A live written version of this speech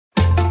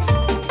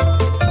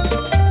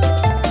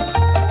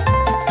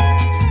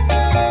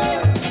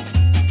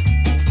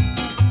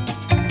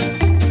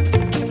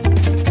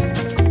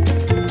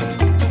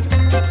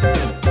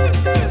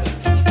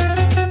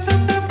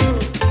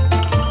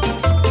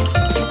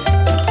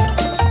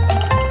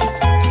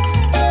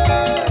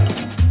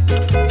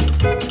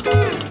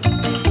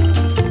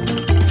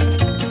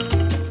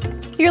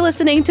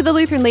listening to the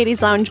Lutheran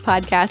Ladies Lounge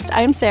podcast.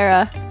 I'm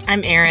Sarah.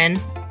 I'm Erin.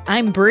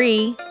 I'm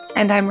Bree.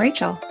 And I'm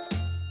Rachel.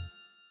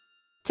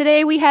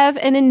 Today we have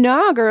an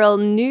inaugural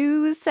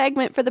news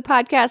segment for the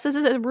podcast. This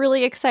is a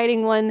really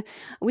exciting one.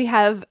 We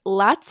have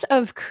lots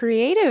of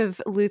creative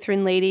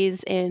Lutheran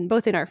ladies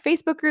both in our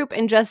Facebook group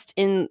and just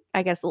in,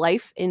 I guess,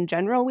 life in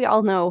general. We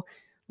all know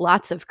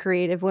lots of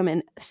creative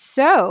women.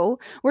 So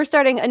we're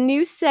starting a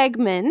new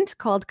segment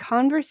called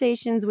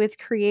Conversations with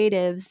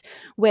Creatives,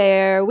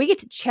 where we get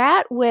to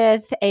chat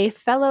with a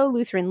fellow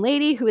Lutheran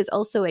lady who is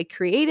also a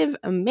creative,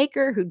 a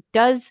maker, who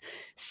does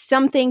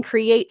something,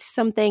 creates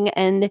something,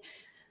 and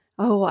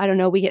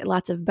we get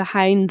lots of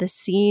behind the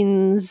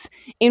scenes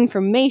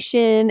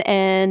information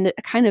and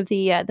kind of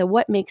the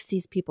what makes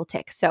these people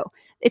tick. So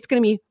it's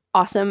going to be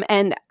awesome.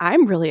 And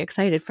I'm really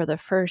excited for the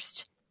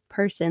first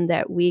person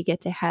that we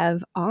get to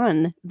have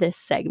on this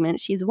segment.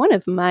 She's one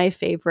of my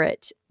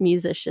favorite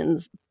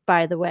musicians,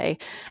 by the way.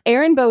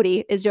 Erin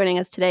Bode is joining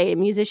us today, a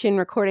musician,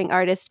 recording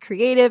artist,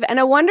 creative, and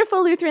a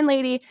wonderful Lutheran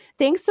lady.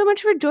 Thanks so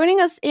much for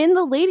joining us in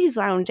the Ladies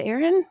Lounge,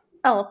 Erin.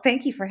 Oh,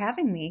 thank you for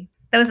having me.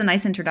 That was a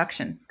nice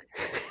introduction.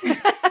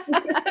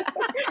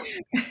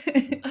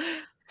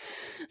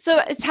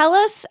 So tell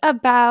us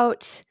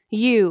about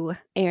you,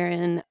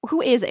 Erin.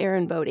 Who is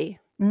Erin Bode?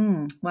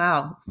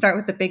 Wow. Start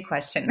with the big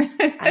question.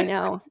 I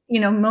know.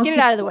 Most Get it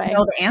people out of the way.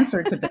 know the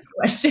answer to this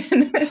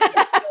question.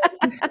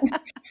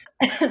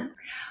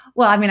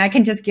 Well, I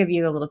can just give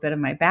you a little bit of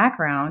my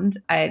background.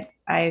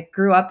 I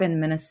grew up in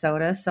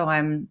Minnesota, so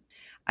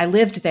I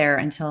lived there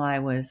until I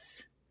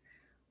was,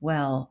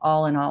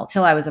 all in all,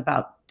 till I was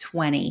about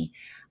 20.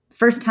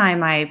 First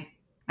time I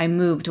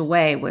moved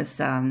away was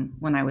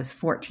when I was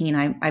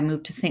 14. I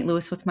moved to St.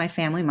 Louis with my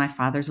family. My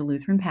father's a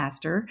Lutheran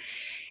pastor,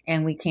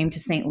 and we came to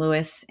St.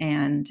 Louis,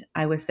 and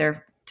I was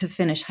there to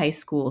finish high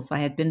school. So I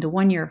had been to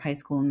 1 year of high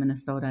school in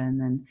Minnesota and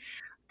then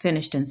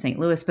finished in St.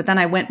 Louis. But then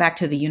I went back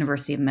to the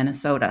University of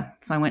Minnesota.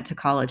 So I went to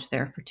college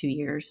there for 2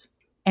 years.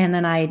 And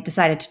then I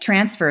decided to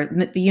transfer.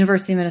 The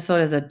University of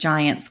Minnesota is a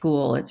giant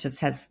school. It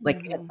just has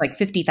like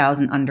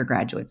 50,000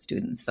 undergraduate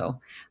students. So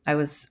I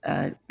was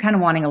kind of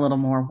wanting a little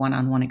more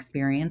one-on-one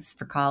experience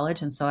for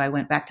college. And so I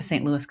went back to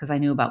St. Louis because I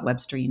knew about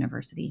Webster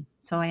University.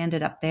 So I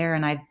ended up there,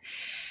 and I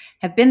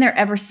have been there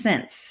ever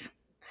since.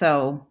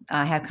 So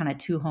I have kind of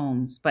two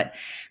homes. But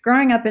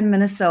growing up in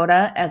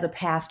Minnesota as a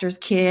pastor's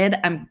kid,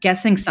 I'm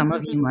guessing some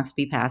of you must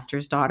be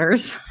pastors'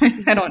 daughters.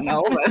 I don't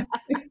know, but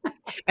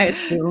I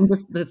assume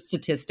the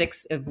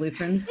statistics of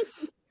Lutherans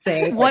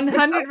say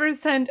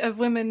 100% of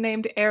women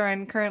named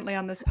Erin currently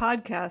on this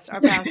podcast are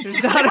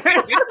pastors'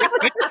 daughters.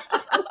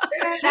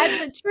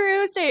 That's a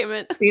true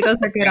statement. See, those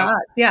are good odds.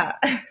 Yeah.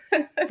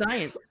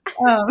 Science.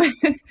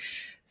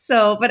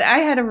 But I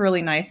had a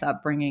really nice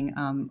upbringing.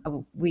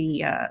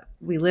 We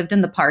lived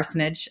in the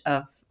parsonage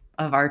of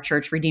our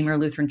church, Redeemer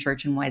Lutheran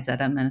Church in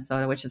Wayzata,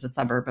 Minnesota, which is a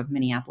suburb of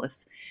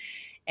Minneapolis.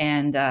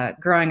 And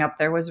growing up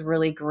there was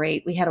really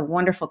great. We had a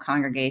wonderful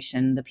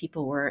congregation. The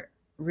people were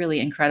really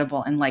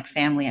incredible and like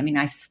family.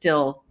 I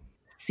still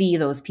see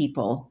those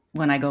people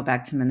when I go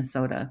back to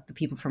Minnesota, the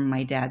people from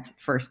my dad's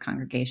first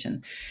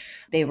congregation.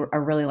 They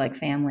are really like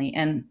family.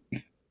 And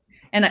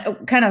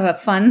kind of a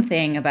fun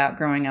thing about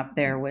growing up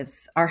there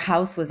was our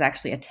house was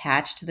actually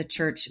attached to the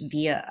church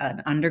via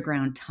an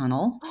underground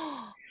tunnel.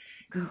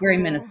 This is very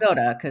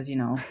Minnesota because,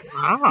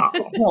 Wow.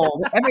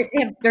 cold.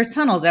 There's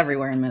tunnels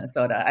everywhere in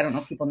Minnesota. I don't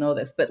know if people know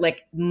this, but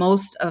like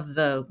most of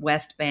the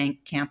West Bank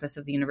campus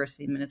of the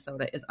University of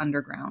Minnesota is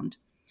underground.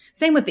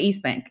 Same with the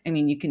East Bank.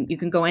 You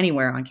can go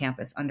anywhere on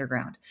campus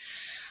underground.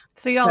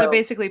 So y'all are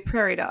basically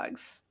prairie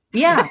dogs.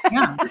 Yeah.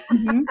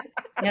 Mm-hmm.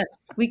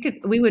 Yes,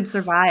 we would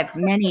survive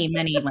many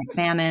like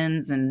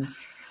famines and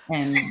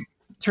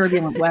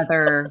turbulent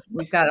weather.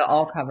 We've got it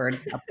all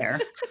covered up there.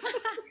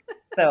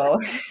 So,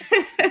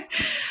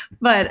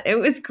 but it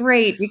was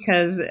great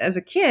because as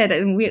a kid,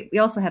 and we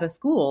also had a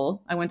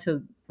school. I went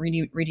to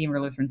Redeemer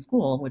Lutheran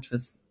School, which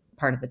was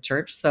part of the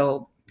church.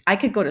 So I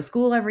could go to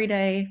school every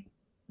day,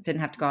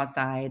 didn't have to go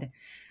outside.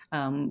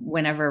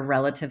 Whenever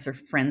relatives or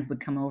friends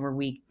would come over,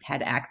 we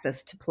had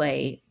access to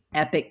play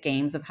epic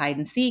games of hide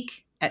and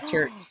seek at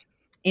church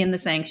in the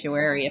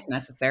sanctuary if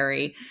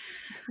necessary.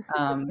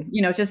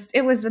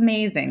 It was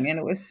amazing. And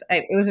it was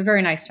a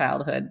very nice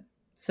childhood.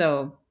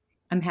 So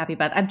I'm happy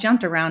about it. I've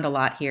jumped around a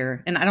lot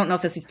here, and I don't know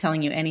if this is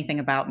telling you anything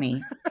about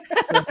me.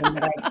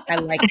 I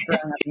liked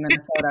growing up in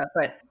Minnesota,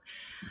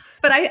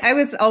 but I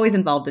was always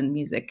involved in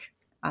music.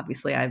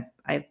 Obviously, I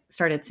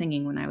started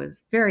singing when I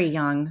was very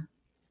young.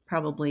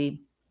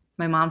 Probably,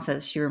 my mom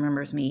says she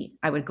remembers me.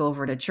 I would go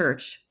over to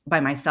church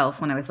by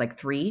myself when I was like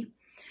 3,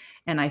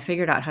 and I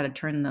figured out how to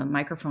turn the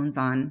microphones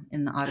on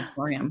in the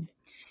auditorium.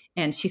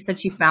 And she said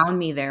she found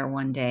me there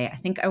one day. I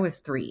think I was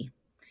 3.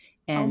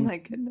 And my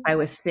goodness. I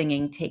was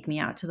singing "Take Me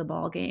Out to the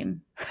Ball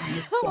Game" on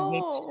the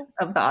stage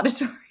of the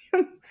auditorium.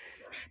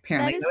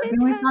 Apparently, that was the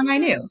only song I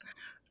knew.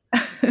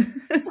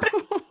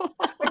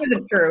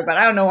 wasn't true, but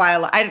I don't know why.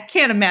 I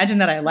can't imagine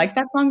that I liked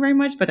that song very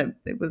much, but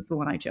it was the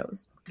one I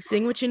chose.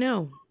 Sing what you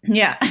know.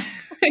 Yeah,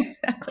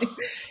 exactly.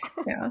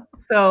 Yeah.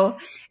 So,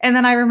 and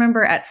then I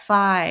remember at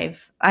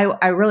 5,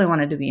 I really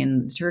wanted to be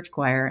in the church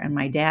choir, and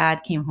my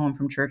dad came home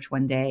from church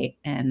one day,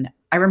 and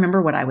I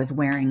remember what I was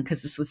wearing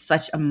because this was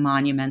such a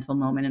monumental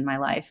moment in my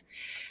life.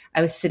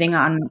 I was sitting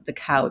on the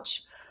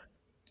couch,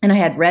 and I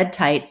had red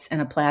tights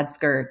and a plaid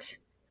skirt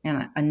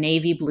and a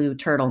navy blue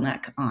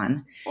turtleneck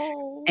on.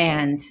 Oh.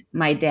 And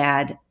my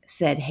dad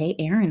said, "Hey,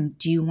 Erin,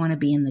 do you want to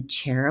be in the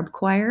cherub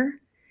choir?"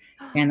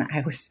 And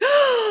I was,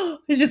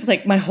 it's just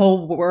like my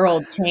whole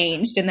world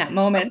changed in that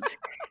moment.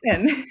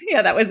 And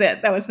yeah, that was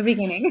it. That was the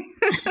beginning.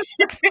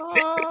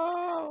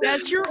 Oh.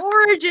 That's your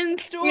origin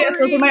story. Yes,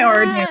 those are my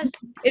origins.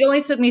 Yes. It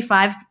only took me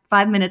 5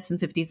 minutes and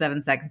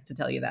 57 seconds to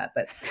tell you that,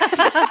 but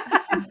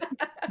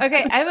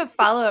Okay, I have a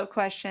follow-up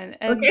question,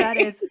 and Okay. that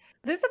is,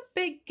 there's a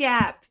big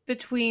gap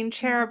between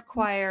cherub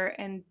choir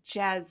and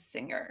jazz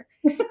singer.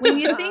 When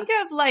you think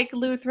of like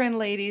Lutheran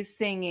ladies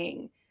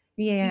singing,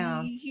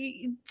 yeah.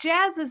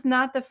 jazz is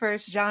not the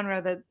first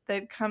genre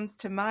that comes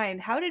to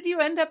mind. How did you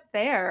end up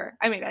there?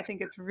 I mean, I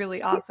think it's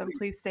really awesome.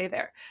 Please stay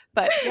there.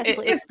 But Yes,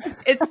 please.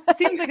 it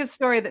seems like a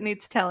story that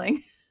needs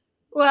telling.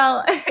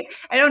 Well,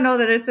 I don't know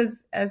that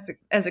it's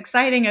as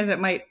exciting as it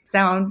might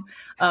sound,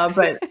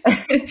 but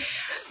I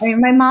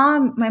mean, my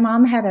mom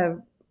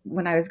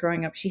when I was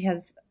growing up, she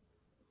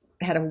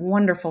had a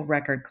wonderful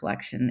record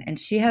collection, and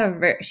she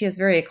has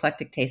very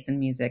eclectic taste in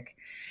music.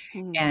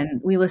 Mm.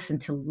 And we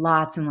listened to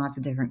lots and lots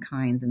of different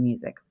kinds of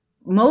music,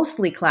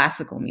 mostly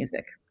classical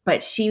music.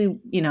 But she,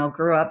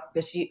 grew up.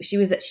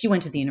 She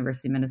went to the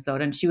University of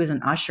Minnesota, and she was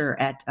an usher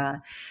at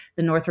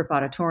the Northrop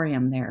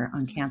Auditorium there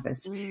on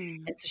campus.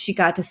 Mm. And so she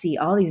got to see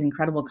all these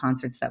incredible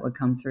concerts that would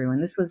come through.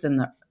 And this was in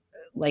the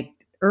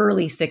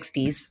early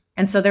 60s.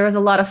 And so there was a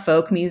lot of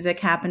folk music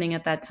happening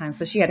at that time.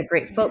 So she had a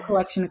great folk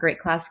collection, a great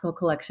classical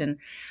collection.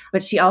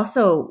 But she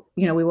also,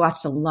 we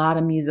watched a lot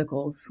of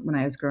musicals when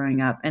I was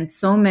growing up. And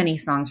so many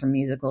songs from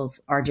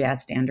musicals are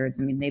jazz standards.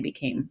 I mean, they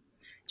became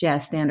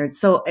jazz standards.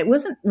 So it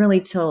wasn't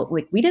really till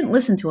we didn't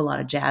listen to a lot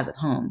of jazz at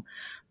home.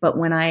 But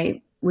when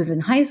I was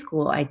in high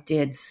school, I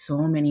did so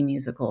many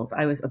musicals.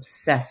 I was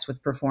obsessed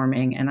with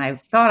performing, and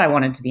I thought I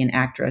wanted to be an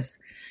actress.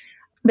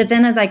 But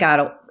then as I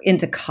got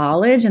into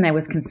college and I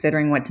was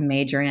considering what to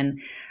major in,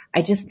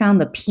 I just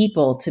found the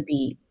people to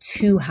be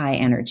too high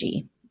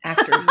energy.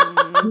 Actors.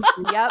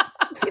 Yep.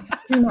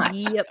 It's too much.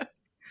 Yep.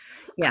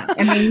 Yeah.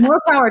 I mean,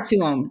 more power to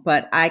them,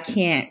 but I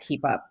can't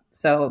keep up.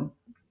 So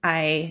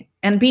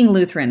and being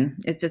Lutheran,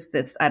 it's just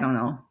this, I don't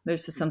know.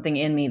 There's just something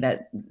in me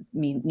that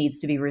needs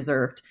to be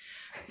reserved.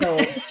 So,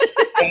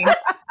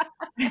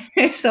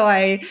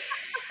 I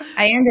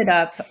ended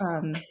up,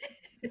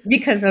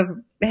 because of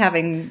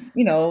having,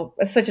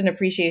 such an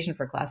appreciation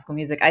for classical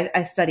music.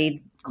 I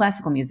studied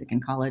classical music in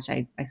college.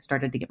 I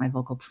started to get my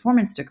vocal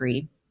performance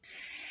degree.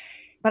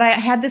 But I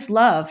had this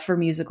love for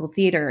musical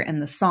theater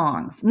and the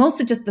songs,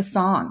 mostly just the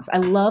songs. I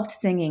loved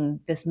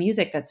singing this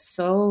music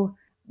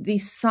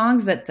these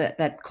songs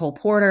that Cole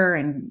Porter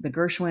and the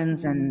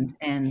Gershwins and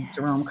Yes.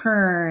 Jerome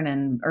Kern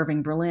and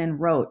Irving Berlin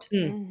wrote.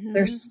 Mhm.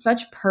 There's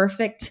such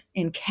perfect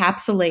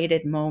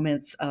encapsulated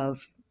moments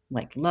of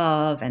like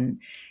love and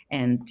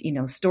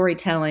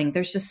storytelling.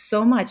 There's just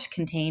so much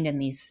contained in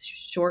these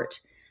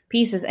short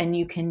pieces, and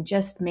you can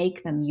just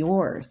make them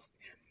yours.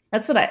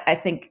 That's what I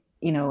think,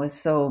 is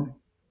so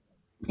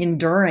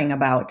enduring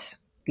about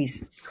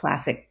these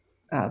classic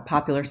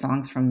popular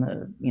songs from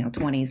the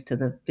 20s to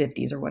the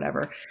 50s or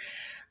whatever.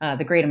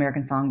 The Great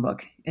American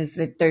Songbook is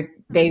that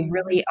they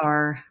really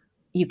are.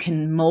 You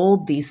can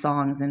mold these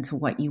songs into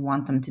what you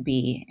want them to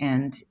be,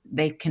 and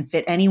they can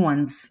fit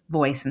anyone's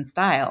voice and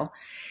style.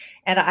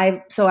 And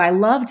I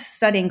loved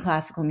studying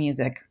classical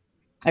music.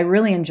 I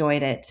really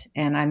enjoyed it,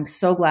 and I'm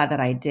so glad that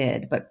I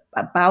did. But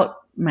about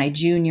my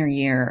junior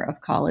year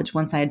of college,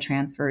 once I had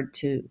transferred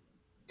to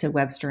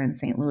Webster in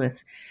St.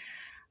 Louis,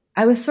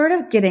 I was sort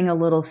of getting a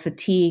little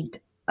fatigued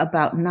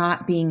about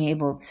not being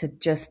able to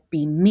just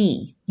be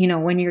me.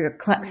 When you're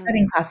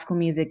studying classical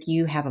music,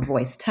 you have a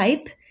voice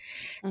type,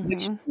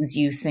 which means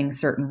you sing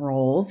certain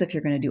roles if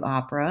you're going to do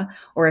opera,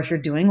 or if you're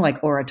doing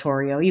like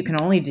oratorio, you can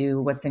only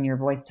do what's in your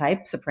voice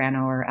type,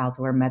 soprano or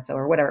alto or mezzo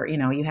or whatever.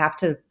 You have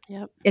to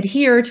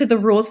adhere to the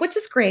rules, which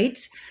is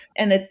great.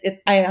 And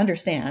I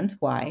understand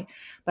why.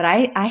 But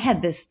I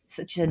had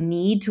such a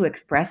need to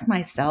express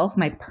myself,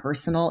 my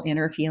personal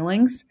inner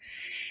feelings.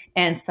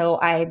 And so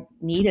I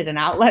needed an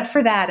outlet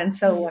for that. And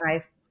so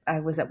when I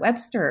was at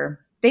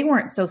Webster, they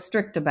weren't so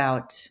strict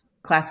about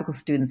classical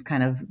students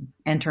kind of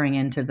entering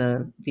into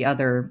the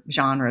other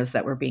genres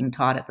that were being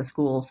taught at the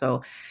school.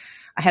 So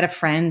I had a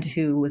friend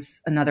who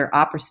was another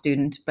opera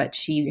student, but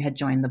she had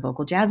joined the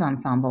vocal jazz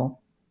ensemble.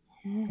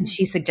 And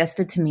she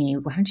suggested to me,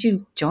 why don't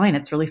you join?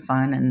 It's really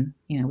fun. And,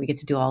 we get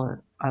to do all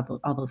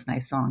those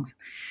nice songs.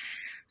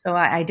 So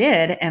I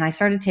did. And I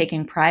started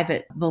taking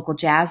private vocal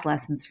jazz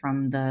lessons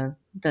from the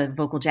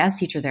vocal jazz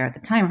teacher there at the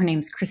time. Her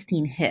name's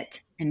Christine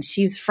Hitt. And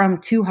she's from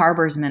Two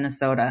Harbors,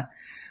 Minnesota,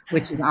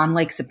 which is on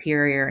Lake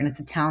Superior. And it's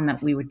a town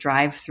that we would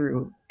drive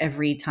through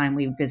every time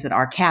we visit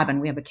our cabin.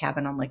 We have a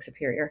cabin on Lake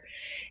Superior.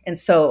 And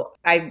so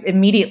I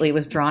immediately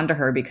was drawn to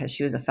her because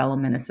she was a fellow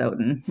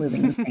Minnesotan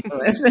living in St.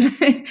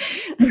 Louis.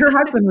 Her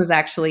husband was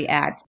actually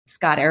at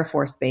Scott Air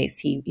Force Base.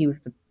 He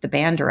was the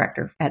band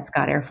director at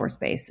Scott Air Force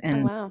Base.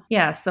 And wow.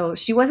 yeah, so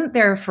she wasn't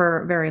there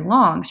for very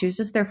long. She was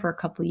just there for a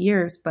couple of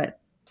years, but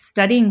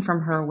studying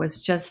from her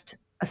was just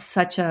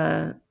such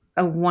a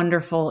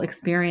wonderful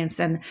experience.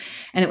 And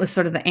it was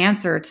sort of the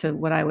answer to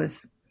what I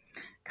was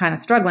kind of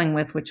struggling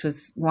with, which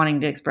was wanting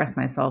to express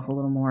myself a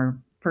little more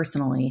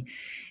personally.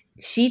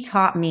 She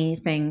taught me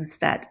things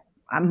that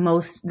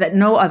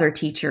no other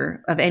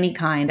teacher of any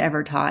kind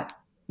ever taught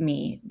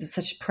me.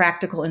 Such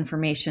practical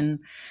information.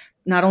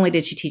 Not only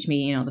did she teach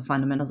me, the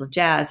fundamentals of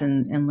jazz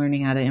and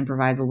learning how to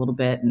improvise a little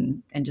bit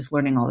and just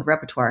learning all the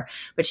repertoire,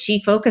 but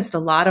she focused a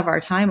lot of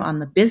our time on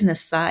the business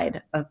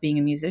side of being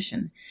a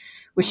musician,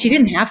 which she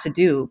didn't have to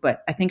do,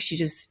 but I think she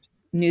just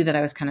knew that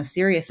I was kind of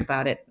serious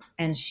about it.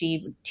 And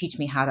she would teach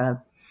me how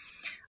to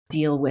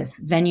deal with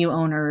venue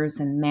owners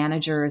and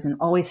managers and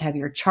always have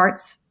your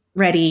charts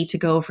ready to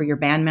go for your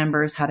band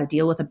members, how to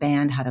deal with a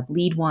band, how to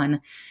lead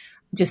one,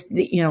 just,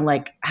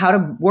 like how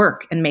to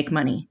work and make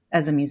money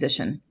as a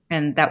musician.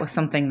 And that was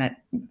something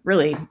that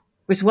really,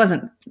 which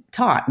wasn't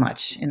taught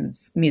much in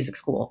music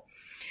school.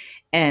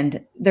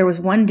 And there was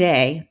one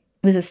day,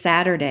 it was a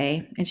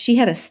Saturday, and she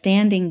had a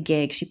standing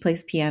gig. She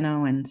plays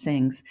piano and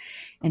sings.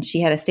 And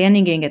she had a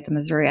standing gig at the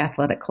Missouri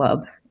Athletic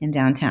Club in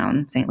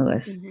downtown St.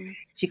 Louis. Mm-hmm.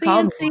 She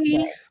called me.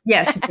 Fancy.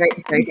 Yes, she's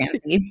very, very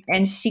fancy.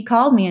 And she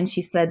called me and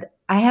she said,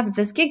 I have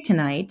this gig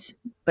tonight,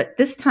 but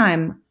this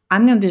time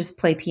I'm going to just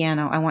play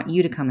piano. I want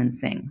you to come and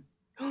sing.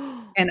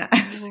 And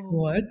I was like,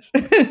 what?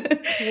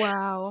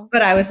 Wow.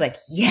 But I was like,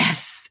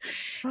 yes.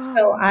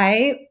 So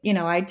I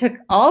took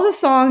all the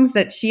songs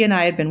that she and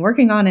I had been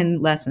working on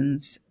in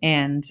lessons,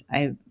 and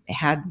I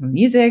had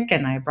music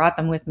and I brought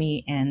them with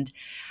me. And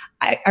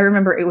I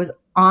remember it was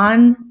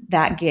on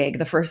that gig,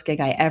 the first gig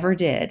I ever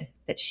did,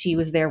 that she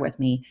was there with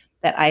me,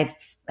 that I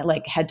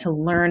had to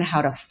learn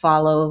how to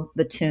follow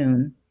the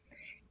tune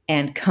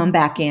and come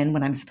back in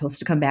when I'm supposed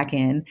to come back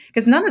in,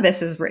 because none of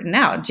this is written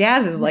out.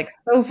 Jazz is like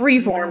so free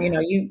form,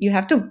 you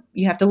have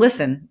to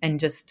listen and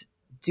just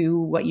do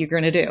what you're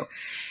going to do.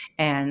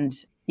 And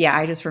yeah,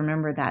 I just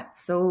remember that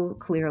so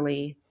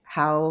clearly,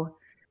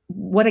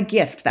 what a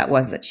gift that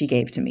was that she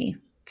gave to me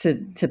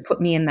to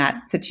put me in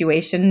that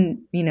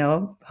situation,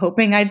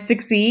 hoping I'd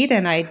succeed.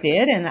 And I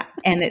did. And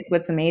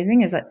what's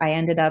amazing is that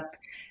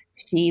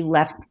she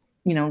left,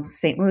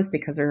 St. Louis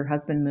because her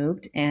husband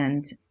moved,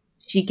 and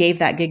she gave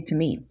that gig to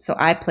me. So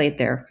I played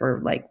there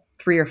for like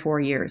 3 or 4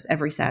 years,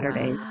 every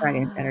Saturday, Friday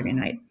and Saturday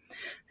night.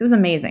 So it was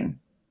amazing.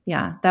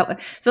 Yeah.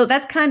 So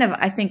that's kind of,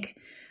 I think,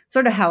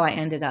 sort of how I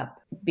ended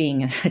up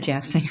being a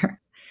jazz singer.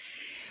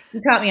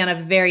 You caught me on a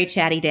very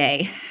chatty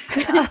day.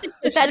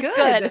 That's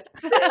good.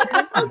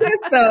 I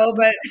guess so,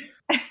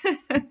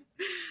 but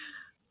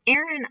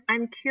Erin,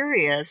 I'm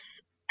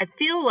curious. I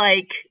feel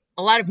like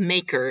a lot of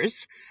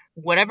makers,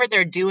 whatever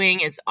they're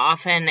doing is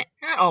often,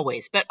 not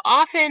always, but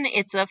often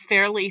it's a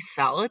fairly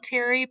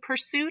solitary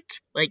pursuit.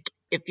 Like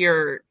if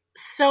you're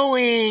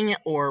sewing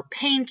or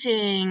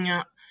painting,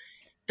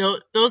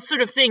 those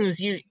sort of things,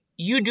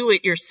 you do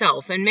it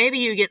yourself, and maybe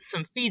you get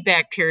some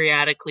feedback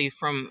periodically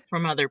from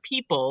other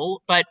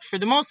people, but for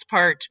the most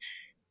part,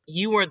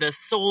 you are the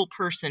sole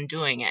person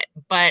doing it.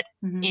 But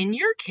in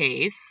your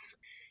case,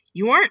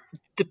 you aren't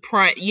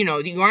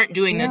you aren't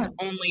doing this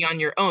only on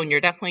your own.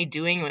 You're definitely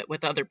doing it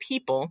with other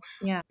people.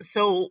 Yeah.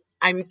 So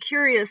I'm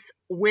curious,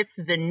 with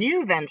the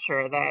new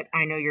venture that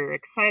I know you're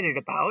excited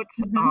about,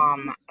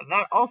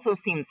 that also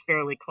seems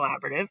fairly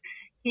collaborative.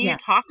 Can you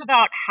talk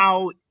about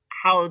how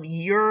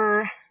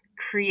your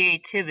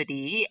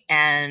creativity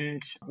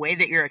and way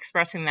that you're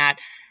expressing that,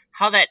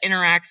 how that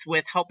interacts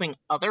with helping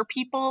other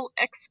people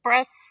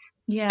express?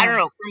 I don't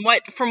know,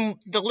 from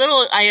the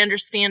little I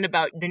understand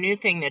about the new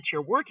thing that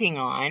you're working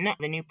on,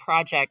 the new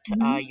project,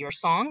 Your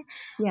Song,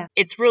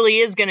 it really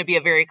is going to be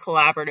a very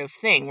collaborative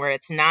thing where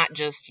it's not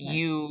just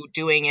you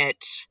doing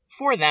it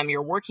for them,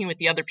 you're working with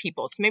the other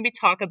people. So maybe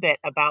talk a bit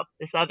about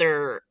this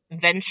other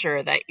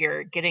venture that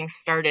you're getting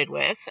started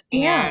with,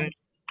 and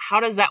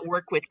how does that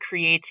work with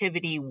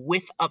creativity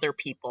with other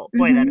people?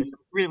 Boy, that is a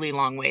really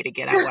long way to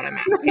get at what I'm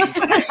asking,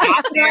 but I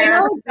got there I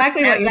know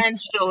exactly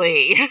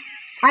eventually.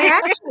 I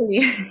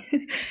actually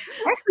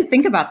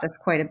think about this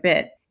quite a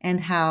bit, and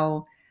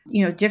how,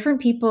 different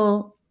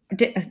people,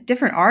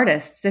 different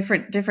artists,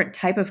 different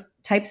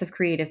types of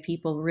creative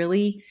people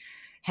really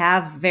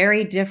have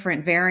very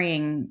different,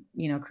 varying,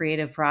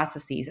 creative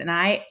processes. And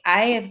I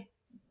have,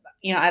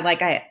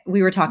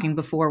 we were talking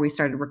before we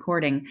started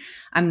recording,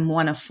 I'm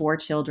one of 4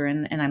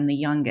 children and I'm the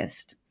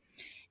youngest.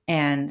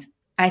 And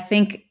I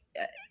think,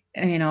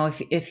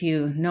 if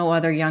you know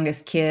other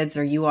youngest kids,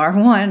 or you are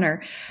one,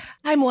 or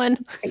I'm one.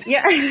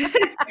 Yeah.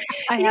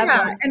 I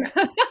have one. And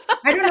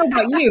I don't know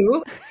about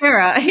you,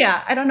 Sarah.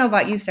 Yeah. I don't know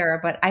about you, Sarah,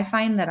 but I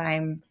find that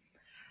I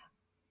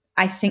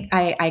think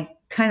I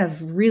kind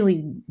of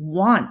really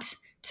want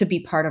to be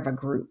part of a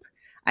group.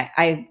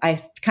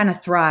 I kind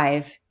of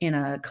thrive in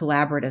a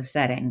collaborative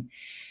setting.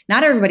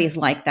 Not everybody's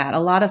like that. A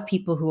lot of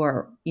people who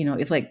are,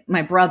 it's like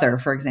my brother,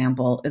 for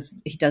example,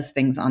 he does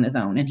things on his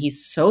own, and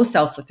he's so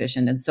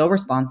self-sufficient and so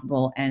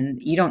responsible, and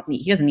he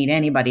doesn't need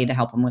anybody to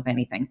help him with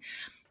anything.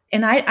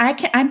 And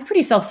I'm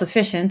pretty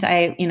self-sufficient.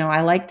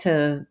 I like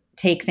to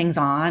take things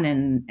on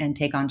and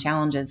take on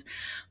challenges,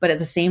 but at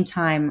the same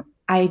time,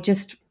 I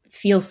just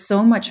feel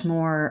so much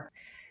more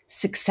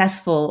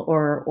successful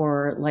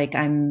or like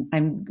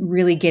I'm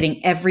really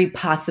getting every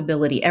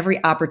possibility,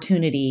 every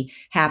opportunity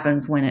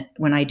happens when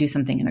I do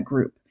something in a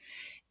group.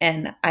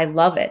 And I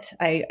love it.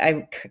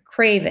 I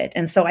crave it.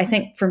 And so I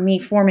think for me,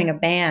 forming a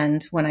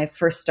band when I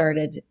first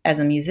started as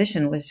a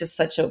musician was just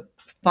such a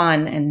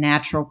fun and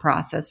natural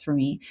process for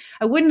me.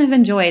 I wouldn't have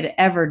enjoyed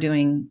ever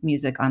doing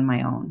music on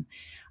my own.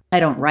 I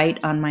don't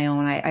write on my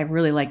own. I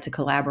really like to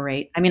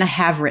collaborate. I mean, I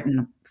have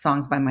written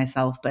songs by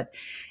myself, but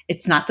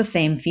it's not the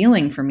same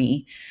feeling for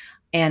me.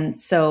 And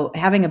so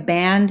having a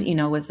band,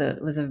 was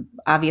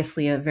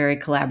obviously a very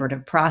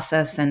collaborative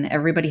process, and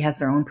everybody has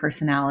their own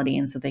personality,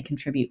 and so they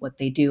contribute what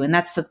they do. And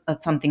that's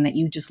something that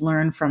you just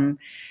learn from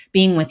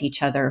being with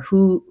each other,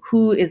 who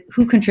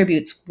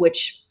contributes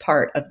which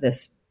part of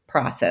this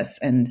process.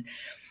 And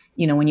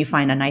when you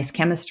find a nice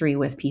chemistry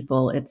with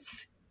people,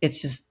 it's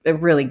just a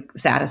really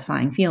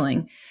satisfying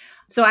feeling.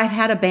 So I've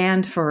had a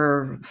band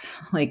for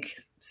like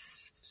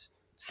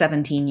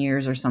 17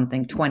 years or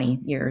something,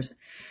 20 years.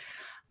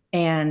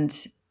 And,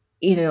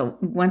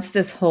 once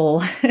this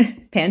whole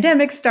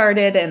pandemic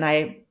started and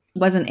I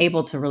wasn't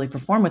able to really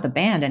perform with a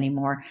band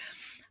anymore,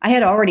 I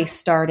had already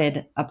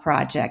started a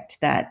project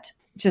that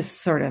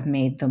just sort of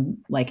made the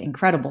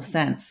incredible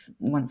sense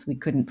once we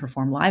couldn't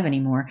perform live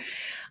anymore.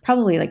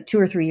 Probably like 2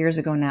 or 3 years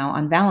ago now,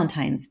 on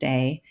Valentine's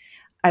Day,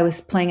 I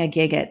was playing a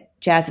gig at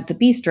Jazz at the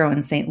Bistro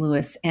in St.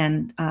 Louis,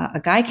 and a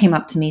guy came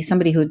up to me,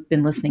 somebody who'd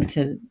been listening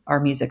to our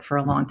music for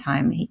a long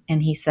time,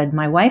 and he said,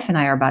 "My wife and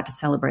I are about to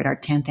celebrate our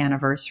 10th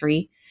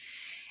anniversary,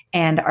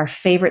 and our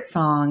favorite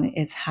song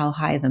is How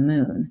High the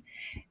Moon."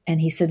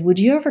 And he said, "Would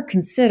you ever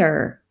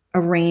consider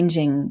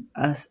arranging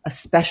a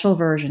special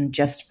version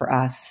just for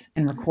us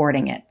and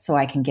recording it so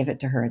I can give it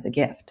to her as a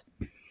gift?"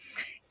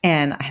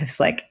 And I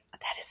was like,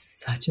 that is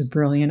such a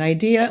brilliant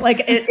idea.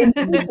 Like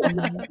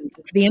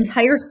the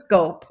entire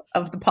scope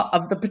of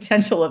the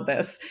potential of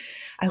this.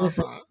 I was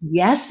like,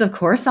 yes, of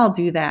course I'll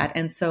do that.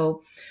 And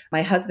so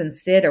my husband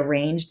Sid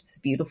arranged this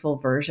beautiful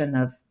version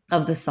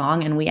of the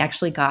song. And we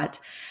actually got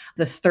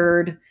the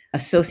third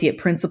associate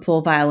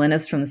principal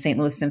violinist from the St.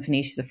 Louis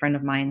Symphony. She's a friend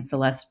of mine,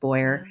 Celeste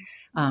Boyer.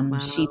 Wow.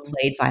 She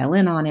played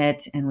violin on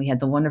it. And we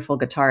had the wonderful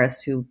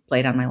guitarist who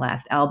played on my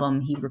last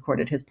album. He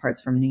recorded his parts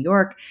from New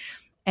York.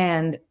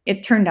 And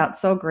it turned out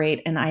so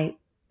great. And I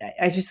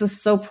just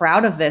was so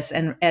proud of this.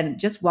 And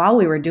just while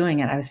we were doing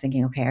it, I was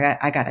thinking, okay,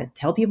 I got to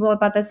tell people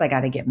about this. I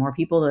got to get more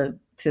people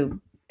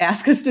to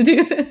ask us to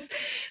do this.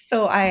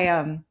 So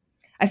I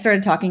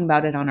started talking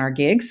about it on our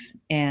gigs,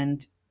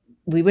 and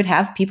we would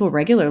have people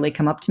regularly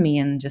come up to me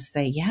and just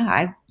say,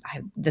 yeah,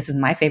 this is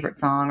my favorite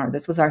song, or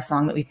this was our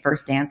song that we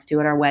first danced to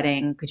at our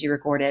wedding. Could you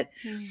record it?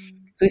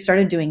 So we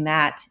started doing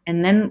that.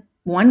 And then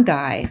one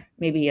guy,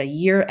 maybe a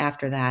year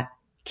after that,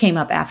 came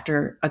up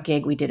after a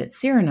gig we did at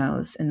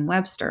Cyrano's in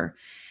Webster.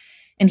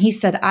 And he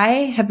said, "I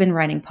have been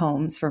writing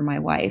poems for my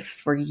wife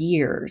for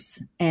years.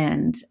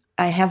 And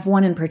I have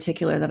one in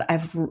particular that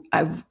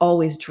I've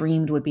always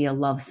dreamed would be a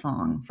love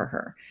song for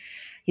her."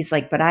 He's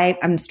like, "But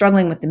I'm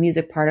struggling with the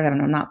music part of it,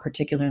 and I'm not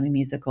particularly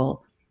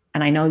musical.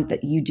 And I know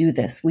that you do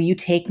this. Will you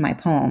take my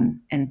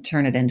poem and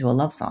turn it into a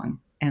love song?"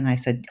 And I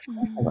said, "Of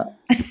course I will."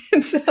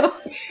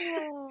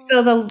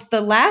 So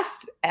the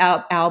last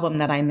album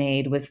that I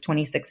made was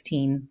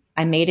 2016.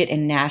 I made it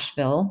in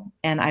Nashville,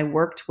 and I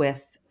worked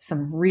with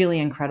some really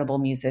incredible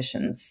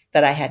musicians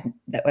that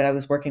I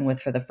was working with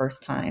for the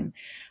first time.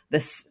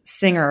 This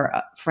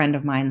singer friend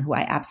of mine who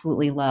I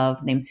absolutely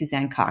love, named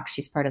Suzanne Cox.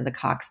 She's part of the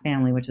Cox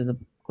family, which is a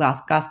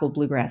gospel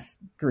bluegrass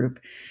group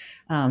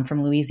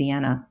from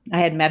Louisiana. I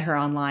had met her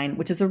online,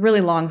 which is a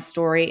really long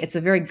story. It's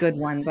a very good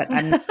one, but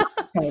I'm not going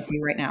to tell it to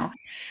you right now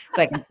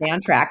so I can stay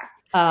on track.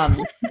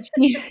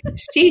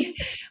 She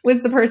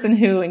was the person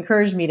who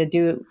encouraged me to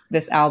do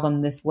this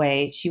album this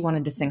way. She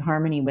wanted to sing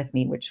harmony with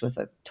me, which was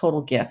a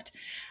total gift.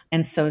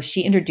 And so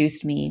she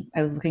introduced me.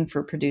 I was looking for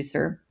a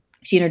producer.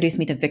 She introduced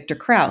me to Victor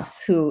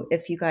Krauss, who,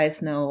 if you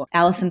guys know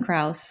Alison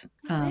Krauss,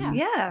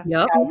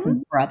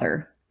 Alison's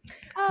brother.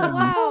 Oh,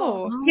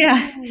 wow.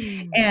 Yeah.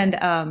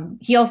 And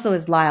he also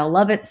is Lyle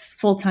Lovett's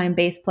full-time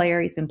bass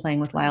player. He's been playing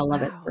with Lyle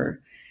Lovett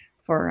for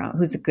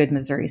who's a good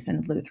Missouri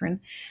Synod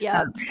Lutheran.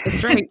 Yeah,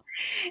 that's right.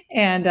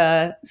 And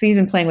so he's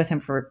been playing with him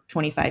for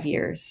 25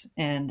 years.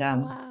 And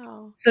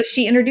so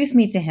she introduced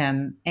me to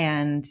him,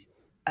 and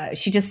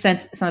she just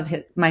sent some of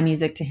my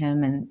music to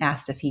him and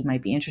asked if he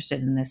might be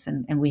interested in this.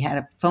 And we had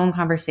a phone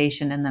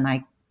conversation, and then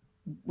I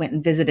went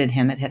and visited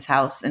him at his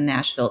house in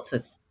Nashville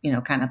to,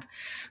 kind of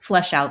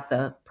flesh out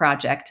the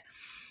project.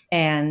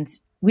 And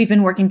we've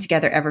been working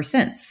together ever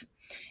since.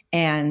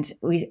 And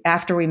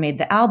after we made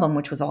the album,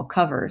 which was all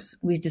covers,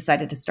 we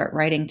decided to start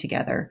writing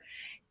together.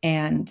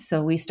 And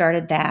so we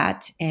started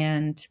that,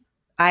 and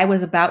I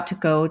was about to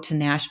go to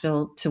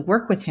Nashville to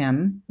work with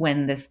him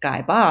when this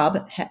guy,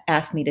 Bob,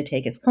 asked me to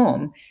take his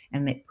poem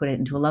and put it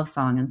into a love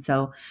song. And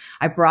so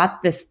I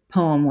brought this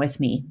poem with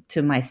me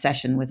to my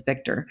session with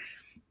Victor,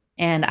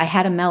 and I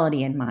had a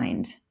melody in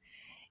mind,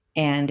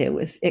 and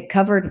it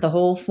covered the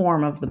whole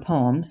form of the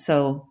poem.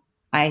 So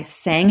I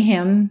sang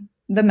him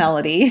the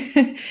melody,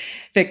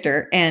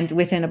 Victor, and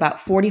within about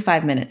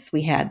 45 minutes,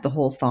 we had the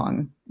whole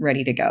song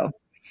ready to go.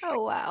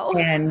 Oh, wow.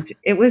 And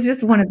it was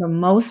just one of the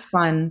most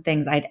fun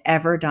things I'd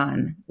ever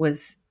done,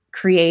 was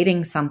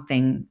creating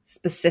something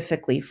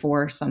specifically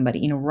for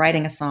somebody,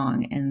 writing a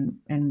song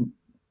and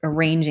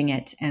arranging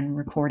it and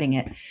recording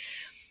it,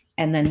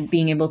 and then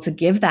being able to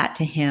give that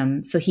to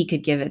him so he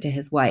could give it to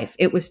his wife.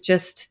 It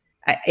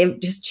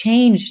just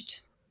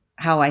changed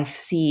how I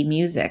see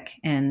music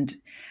and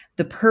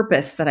the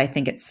purpose that I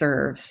think it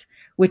serves,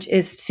 which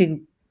is to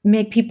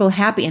make people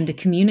happy and to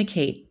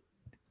communicate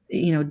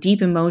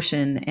deep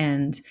emotion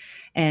and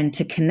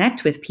to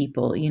connect with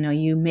people.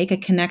 You make a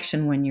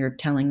connection when you're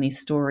telling these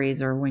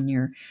stories or when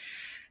you're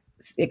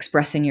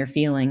expressing your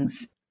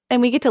feelings.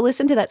 And we get to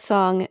listen to that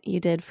song you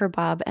did for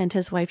Bob and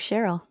his wife,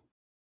 Cheryl.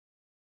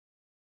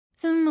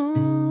 The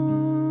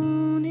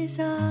moon is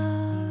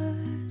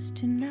ours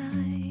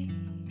tonight.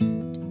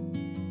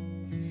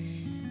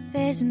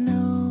 There's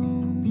no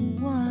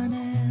one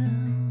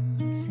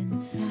else in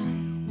sight.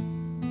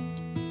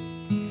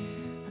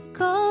 A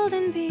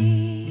golden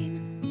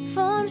beam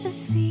forms a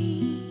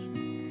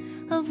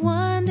scene of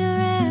wonder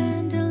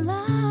and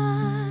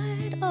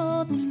delight.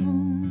 Oh, the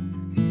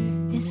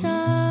moon is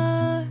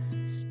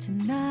ours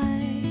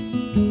tonight.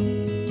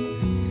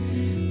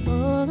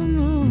 Oh, the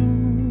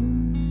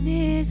moon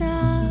is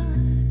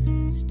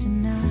ours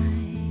tonight.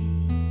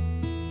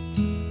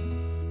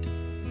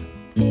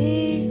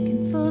 Big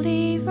and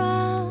fully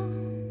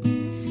round,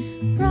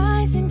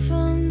 rising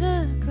from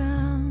the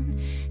ground,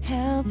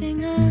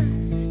 helping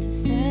us to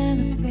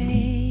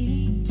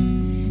celebrate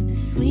the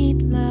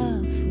sweet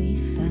love we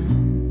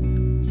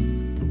found.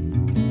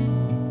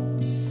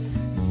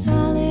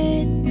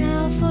 Solid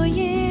now for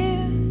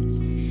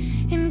years,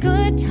 in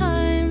good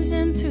times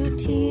and through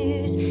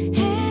tears,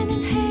 hand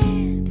in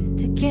hand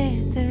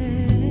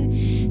together,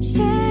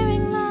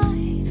 sharing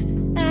life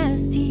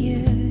as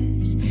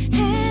dears,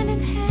 hand in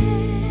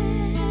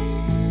hand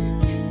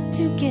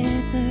together.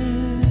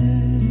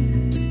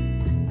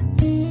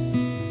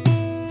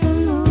 The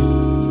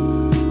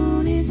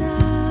moon is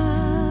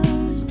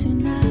ours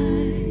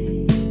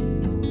tonight.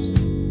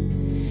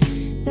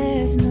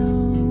 There's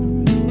no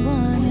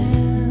one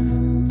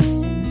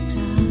else in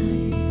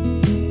sight.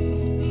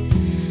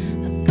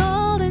 A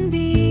golden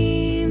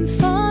beam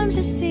forms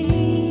a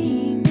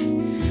scene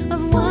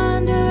of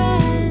wonder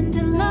and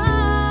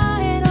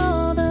delight.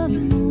 Oh, the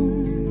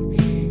moon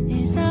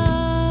is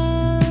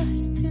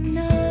ours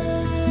tonight.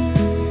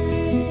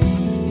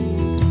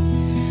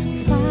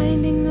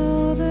 Finding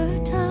over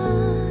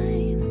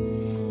time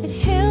that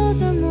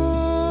hills are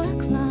more a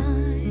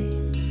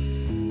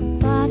climb.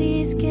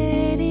 Bodies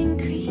getting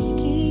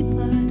creaky,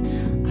 but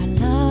our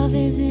love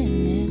is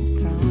in its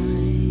prime.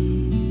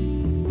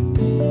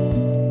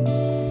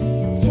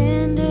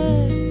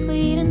 Tender,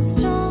 sweet and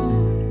strong,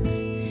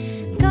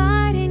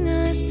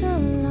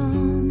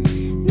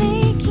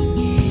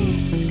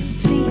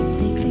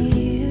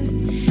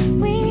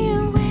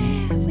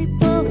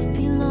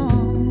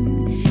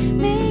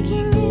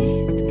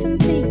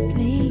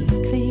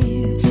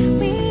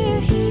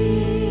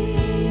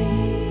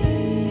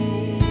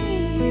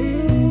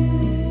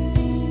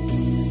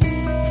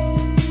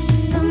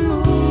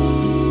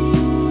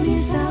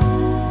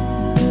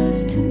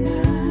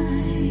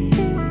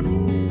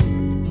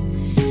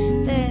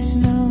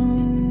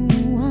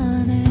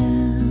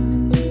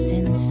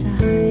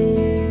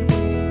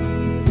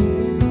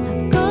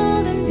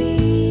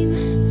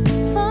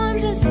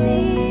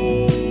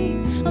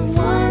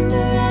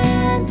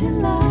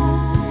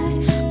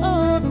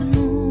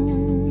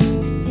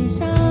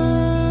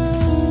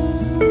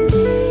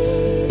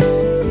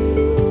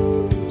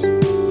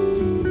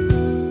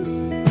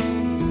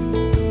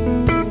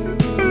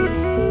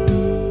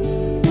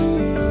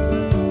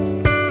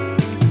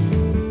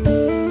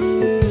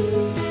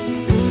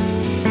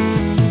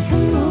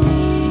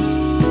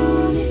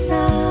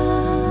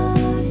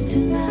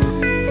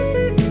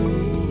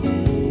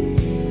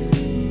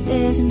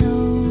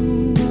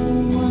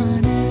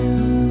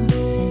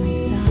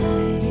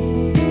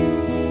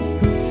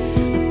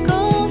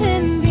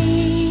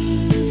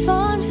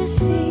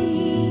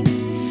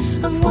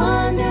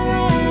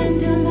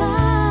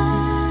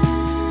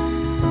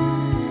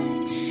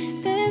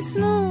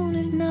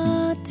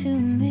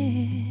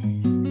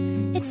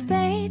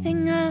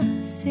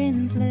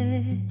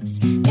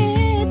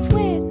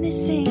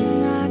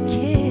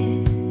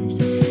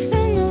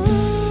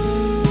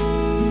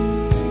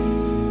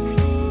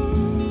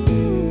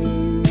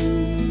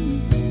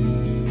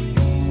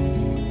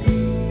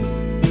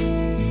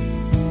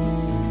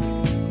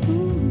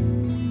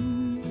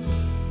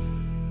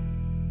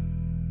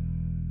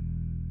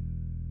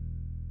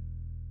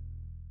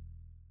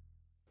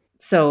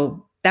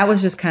 So that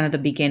was just kind of the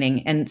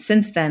beginning. And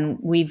since then,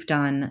 we've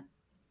done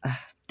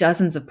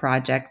dozens of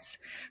projects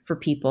for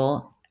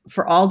people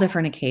for all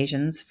different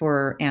occasions,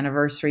 for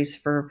anniversaries,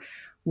 for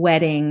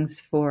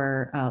weddings,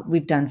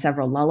 we've done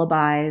several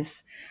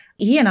lullabies.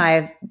 He and I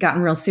have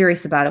gotten real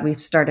serious about it.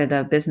 We've started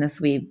a business.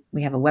 We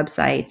have a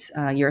website,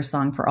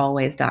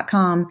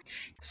 yoursongforalways.com.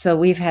 So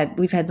we've had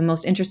the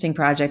most interesting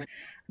projects.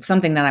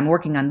 Something that I'm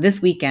working on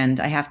this weekend,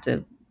 I have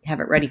to have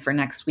it ready for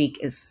next week,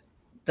 is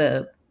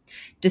the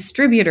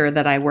distributor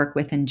that I work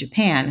with in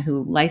Japan,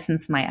 who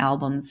licensed my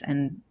albums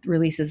and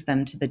releases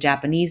them to the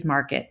Japanese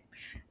market.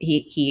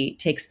 He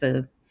takes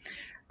the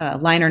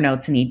liner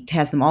notes and he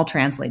has them all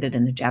translated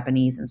into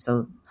Japanese. And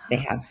so they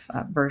have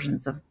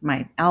versions of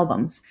my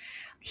albums.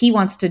 He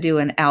wants to do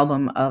an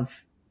album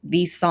of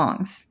these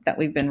songs that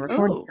we've been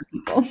recording for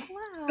people.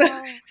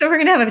 Wow. So we're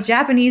going to have a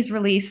Japanese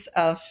release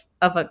of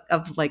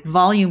like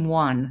volume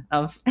 1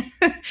 of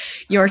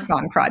Your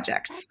Song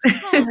projects.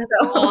 That's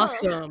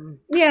awesome.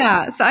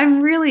 Yeah. So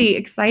I'm really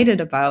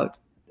excited about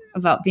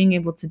being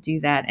able to do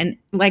that. And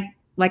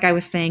like I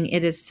was saying,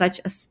 it is such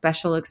a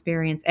special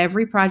experience.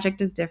 Every project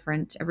is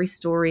different. Every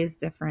story is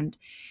different.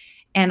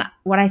 And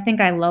what I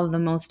think I love the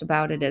most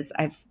about it is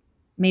I've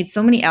made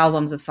so many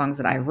albums of songs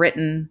that I've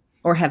written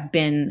or have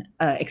been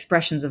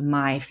expressions of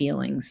my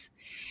feelings.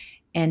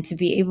 And to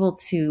be able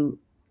to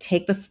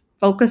take the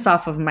focus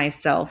off of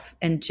myself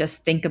and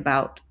just think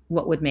about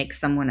what would make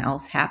someone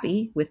else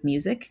happy with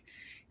music,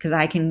 because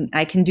I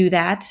can do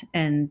that,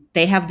 and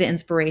they have the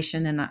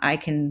inspiration, and I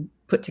can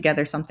put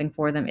together something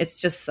for them.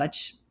 It's just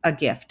such a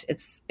gift.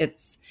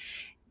 It's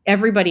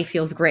everybody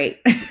feels great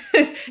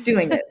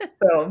doing it.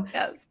 So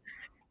Yes.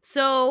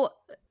 So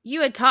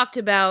you had talked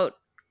about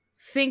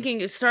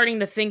starting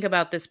to think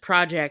about this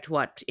project,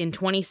 what, in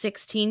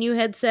 2016 you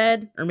had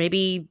said? Or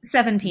maybe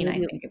 17, I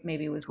think it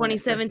maybe was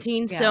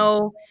 2017. Yeah.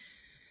 So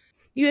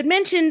you had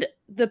mentioned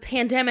the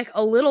pandemic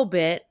a little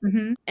bit,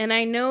 Mm-hmm. and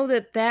I know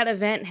that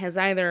event has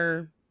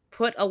either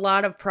put a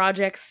lot of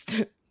projects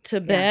to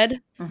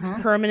bed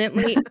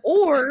permanently,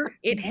 or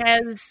it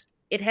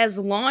has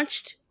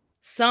launched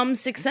some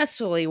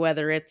successfully,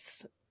 whether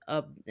it's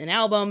an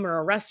album or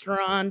a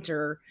restaurant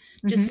or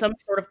just some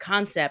sort of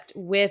concept.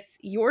 With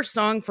Your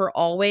Song for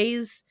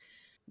Always,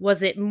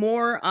 was it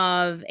more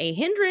of a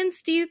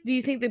hindrance? Do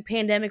you think the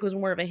pandemic was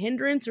more of a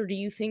hindrance, or do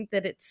you think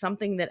that it's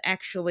something that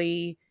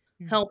actually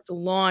helped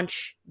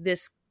launch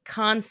this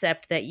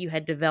concept that you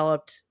had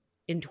developed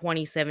in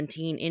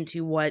 2017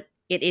 into what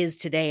it is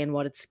today and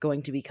what it's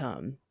going to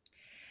become?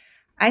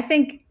 I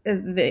think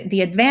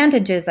the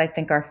advantages, I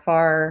think, are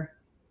far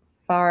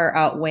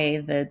outweigh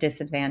the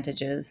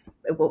disadvantages.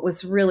 What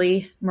was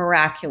really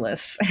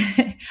miraculous,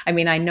 I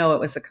mean, I know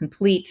it was a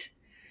complete,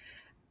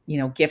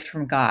 gift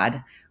from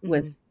God,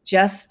 was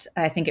just,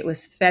 I think it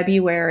was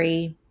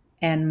February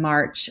and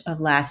March of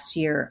last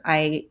year.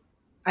 I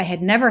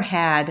had never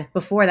had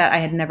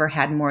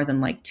more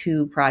than like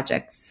 2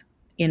 projects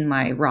in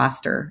my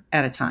roster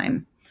at a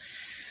time.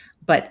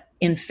 But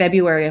in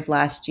February of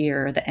last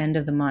year, the end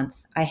of the month,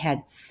 I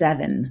had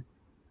 7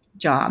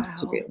 jobs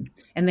to do.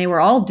 And they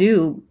were all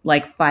due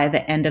like by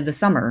the end of the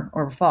summer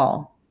or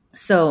fall.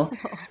 So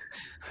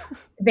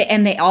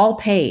they all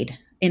paid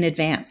in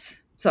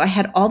advance. So I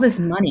had all this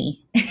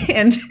money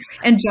and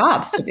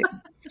jobs to do.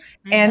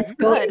 And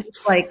so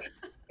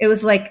it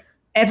was like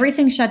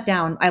everything shut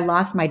down. I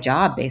lost my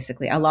job,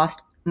 basically. I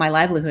lost my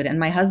livelihood. And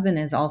my husband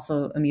is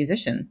also a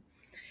musician.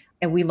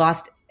 And we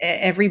lost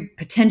every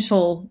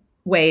potential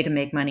way to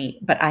make money.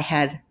 But I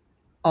had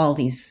all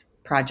these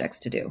projects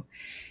to do.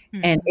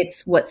 And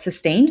it's what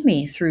sustained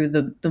me through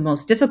the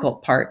most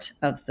difficult part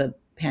of the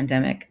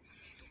pandemic.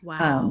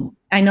 Wow.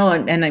 I know,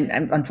 and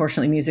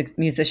unfortunately,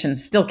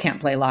 musicians still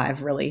can't play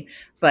live, really.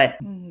 But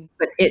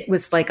it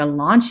was like a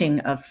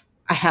launching of,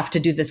 I have to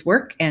do this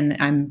work, and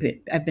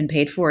I've been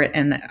paid for it,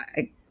 and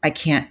I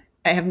can't.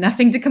 I have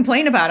nothing to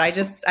complain about.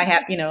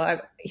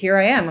 Here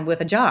I am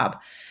with a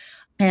job.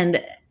 And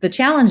the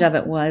challenge of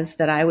it was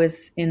that I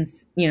was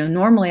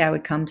normally I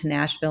would come to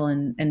Nashville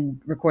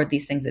and record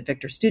these things at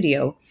Victor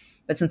Studio.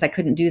 But since I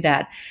couldn't do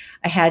that,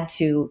 I had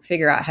to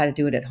figure out how to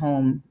do it at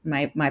home,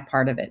 my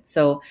part of it.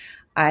 So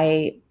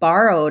I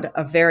borrowed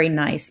a very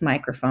nice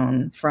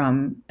microphone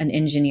from an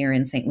engineer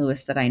in St.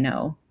 Louis that I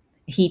know.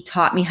 He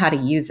taught me how to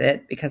use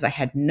it because I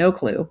had no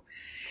clue.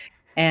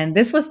 And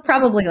this was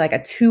probably like a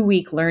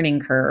 2-week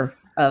learning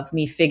curve of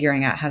me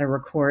figuring out how to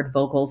record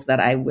vocals that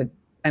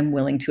I'm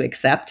willing to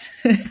accept,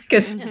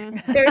 because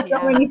there's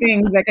so many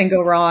things that can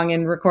go wrong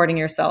in recording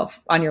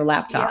yourself on your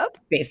laptop,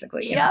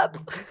 basically. Yep.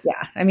 Yeah.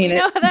 I mean, you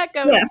know how that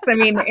goes. Yes. I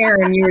mean,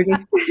 Erin, you were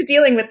just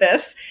dealing with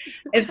this.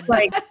 It's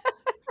like,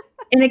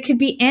 and it could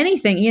be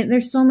anything.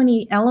 There's so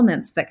many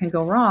elements that can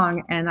go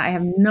wrong. And I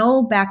have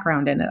no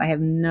background in it. I have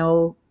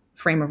no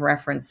frame of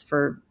reference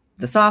for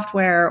the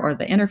software or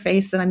the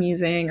interface that I'm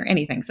using or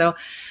anything. So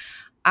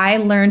I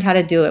learned how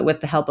to do it with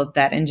the help of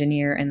that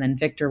engineer, and then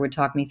Victor would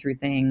talk me through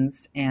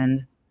things.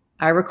 And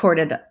I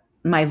recorded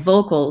my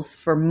vocals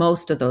for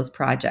most of those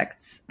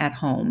projects at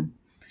home.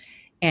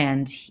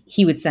 And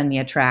he would send me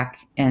a track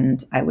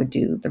and I would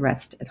do the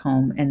rest at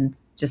home and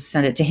just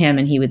send it to him.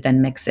 And he would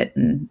then mix it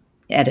and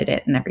edit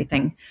it and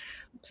everything.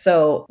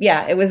 So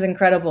yeah, it was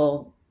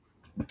incredible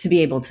to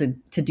be able to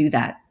do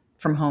that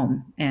from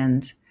home.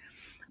 And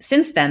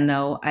since then,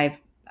 though, I've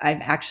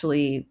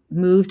actually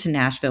moved to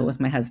Nashville with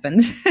my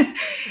husband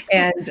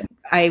and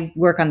I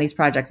work on these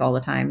projects all the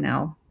time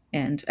now.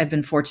 And I've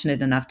been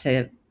fortunate enough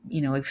to,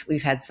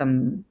 we've had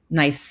some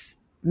nice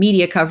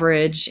media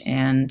coverage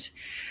and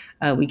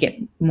we get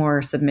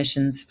more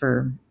submissions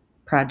for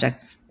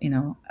projects,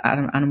 on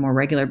a more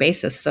regular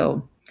basis.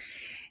 So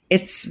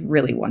it's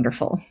really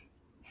wonderful.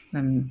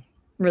 I'm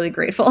really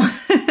grateful.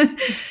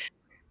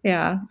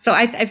 Yeah. So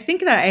I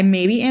think that I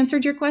maybe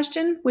answered your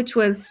question, which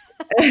was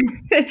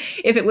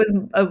if it was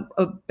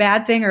a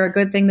bad thing or a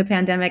good thing, the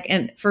pandemic.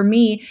 And for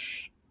me,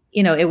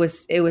 it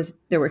was,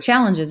 there were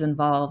challenges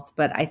involved,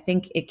 but I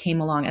think it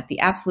came along at the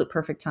absolute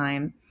perfect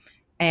time.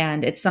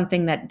 And it's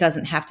something that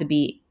doesn't have to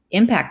be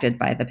impacted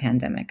by the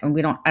pandemic.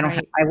 And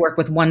I work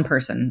with one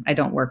person. I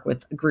don't work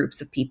with groups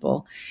of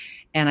people,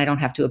 and I don't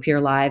have to appear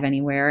live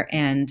anywhere.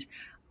 And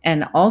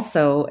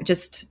also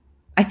just,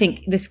 I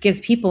think this gives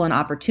people an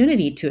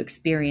opportunity to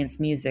experience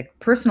music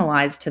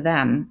personalized to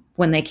them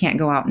when they can't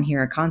go out and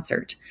hear a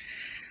concert.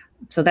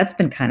 So that's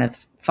been kind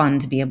of fun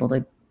to be able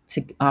to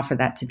offer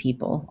that to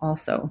people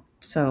also.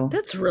 So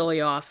that's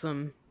really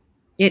awesome.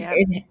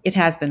 It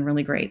has been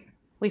really great.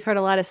 We've heard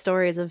a lot of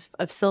stories of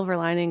silver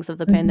linings of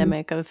the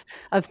pandemic, of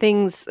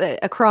things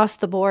across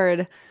the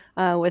board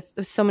with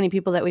so many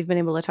people that we've been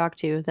able to talk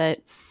to,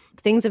 that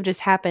things have just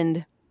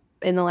happened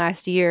in the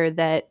last year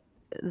that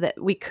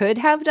we could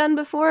have done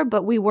before,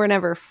 but we were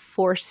never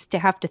forced to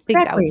have to think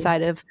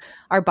outside of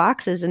our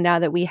boxes. And now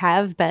that we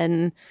have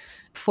been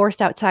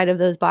forced outside of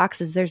those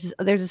boxes, there's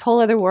this whole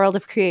other world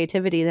of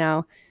creativity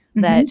now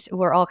that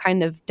we're all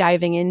kind of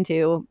diving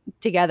into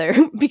together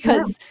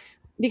because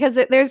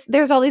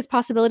there's all these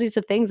possibilities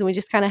of things, and we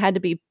just kind of had to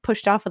be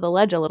pushed off of the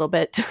ledge a little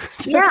bit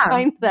to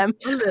find them.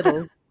 A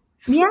little.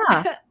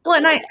 Yeah. Well,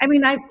 and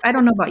I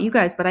don't know about you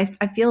guys, but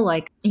I feel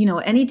like,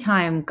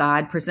 anytime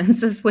God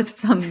presents us with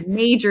some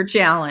major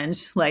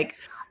challenge, like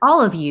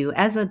all of you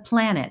as a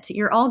planet,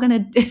 you're all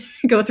going to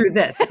go through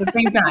this at the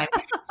same time,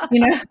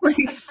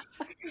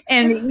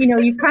 and,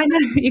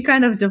 you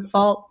kind of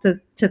default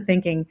to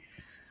thinking,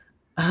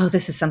 oh,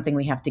 this is something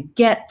we have to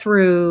get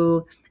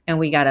through and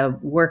we got to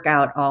work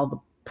out all the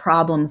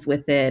problems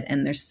with it,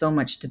 and there's so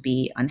much to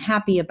be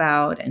unhappy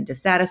about and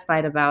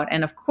dissatisfied about.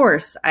 And of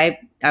course, I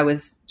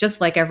was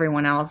just like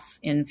everyone else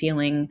in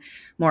feeling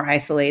more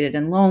isolated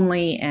and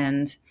lonely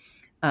and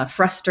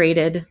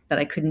frustrated that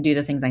I couldn't do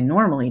the things I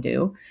normally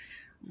do.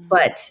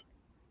 But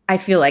I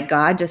feel like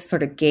God just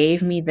sort of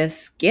gave me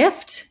this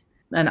gift,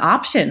 an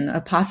option,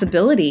 a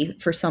possibility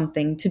for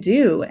something to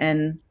do,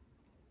 and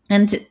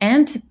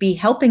to be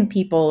helping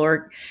people,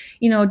 or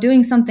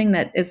doing something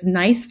that is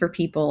nice for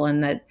people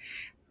and that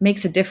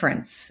makes a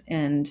difference.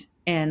 And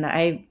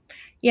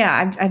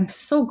I'm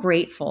so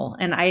grateful.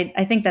 And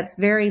I think that's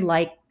very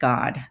like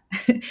God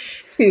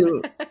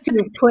to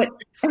put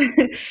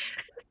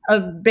a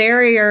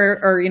barrier,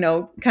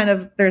 or, kind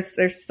of there's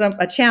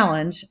a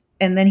challenge,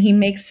 and then he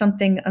makes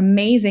something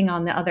amazing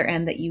on the other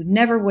end that you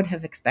never would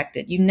have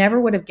expected. You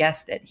never would have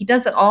guessed it. He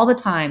does it all the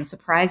time,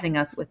 surprising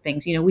us with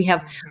things. We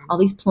have all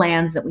these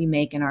plans that we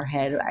make in our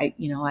head.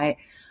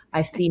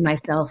 I see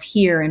myself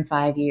here in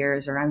 5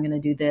 years, or I'm going to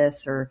do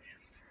this, or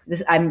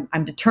this, I'm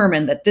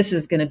determined that this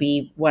is going to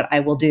be what I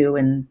will do,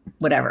 and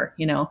whatever,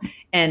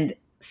 and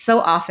so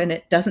often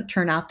it doesn't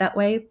turn out that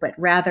way, but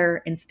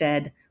rather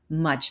instead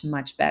much,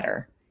 much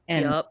better.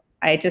 And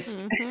I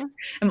just,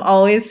 I'm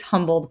always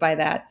humbled by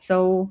that.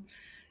 So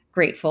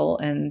grateful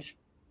and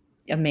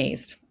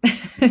amazed.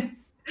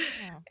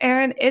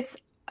 Erin, it's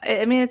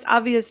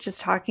obvious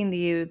just talking to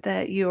you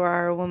that you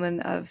are a woman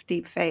of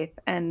deep faith,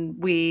 and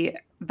we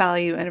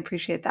value and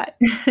appreciate that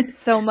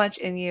so much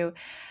in you.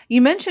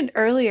 You mentioned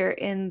earlier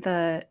in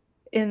the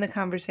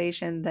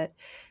conversation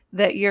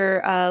that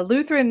your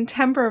Lutheran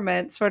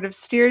temperament sort of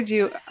steered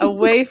you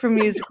away from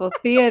musical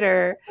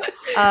theater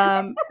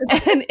and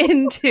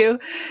into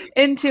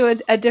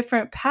a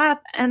different path.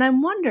 And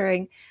I'm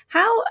wondering,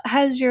 how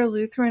has your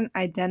Lutheran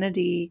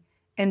identity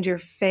and your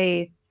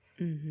faith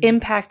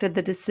impacted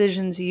the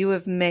decisions you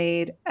have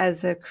made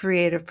as a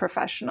creative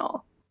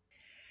professional?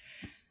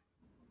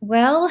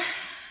 Well,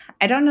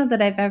 I don't know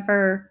that I've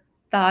ever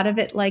thought of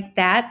it like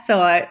that.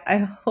 So I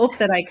hope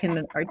that I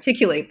can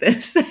articulate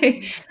this.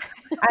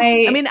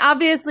 I mean,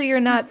 obviously you're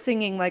not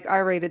singing like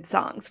R-rated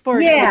songs,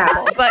 for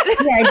example, but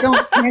I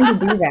don't tend to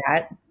do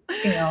that,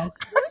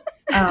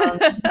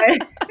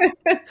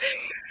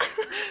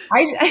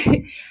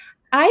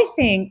 I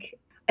think,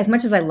 as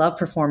much as I love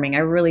performing, I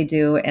really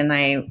do. And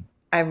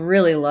I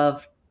really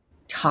love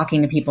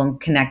talking to people and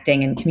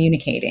connecting and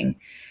communicating.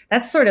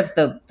 That's sort of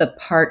the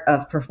part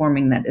of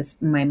performing that is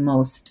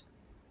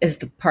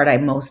the part I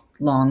most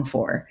long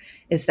for,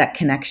 is that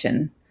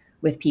connection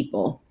with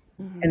people.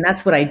 And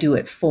that's what I do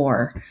it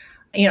for.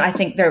 I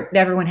think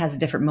everyone has a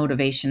different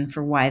motivation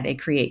for why they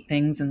create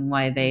things and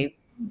why they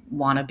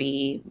want to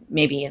be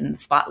maybe in the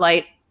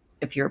spotlight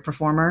if you're a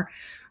performer.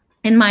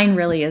 And mine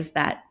really is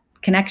that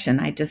connection.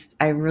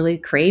 I really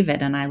crave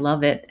it and I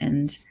love it.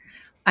 And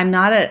I'm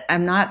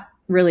not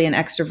really an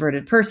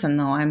extroverted person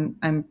though.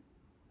 I'm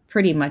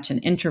pretty much an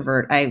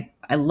introvert. I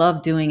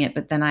love doing it,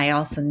 but then I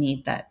also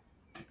need that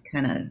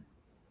kind of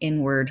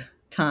inward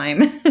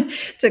time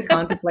to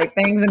contemplate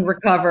things and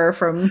recover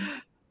from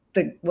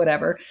the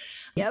whatever.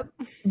 Yep.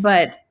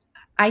 But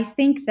I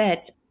think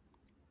that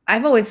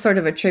I've always sort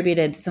of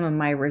attributed some of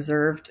my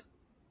reserved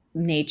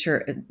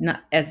nature,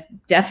 not as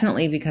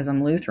definitely because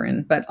I'm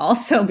Lutheran, but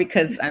also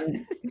because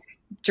I'm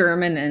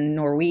German and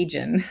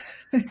Norwegian.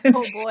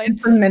 Oh boy.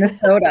 From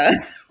Minnesota.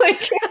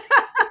 Like,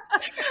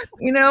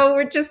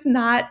 we're just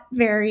not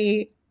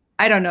very,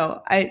 I don't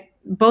know.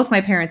 Both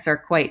my parents are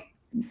quite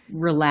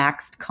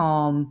relaxed,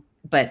 calm,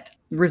 but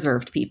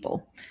reserved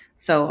people.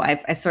 So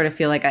I sort of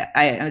feel like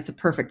it's a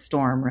perfect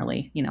storm,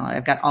 really.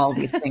 I've got all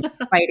these things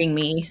fighting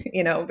me,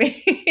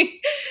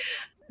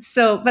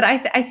 So, but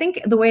I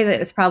think the way that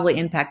it's probably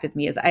impacted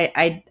me is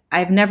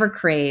I've never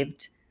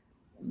craved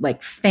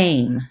like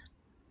fame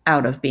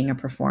out of being a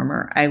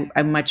performer.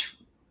 I much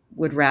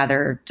would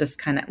rather just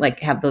kind of like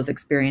have those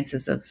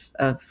experiences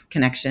of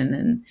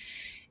connection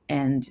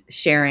and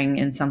sharing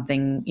in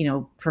something,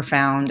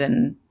 profound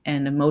and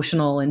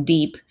emotional and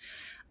deep.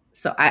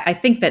 So I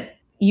think that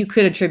you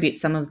could attribute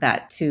some of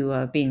that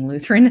to being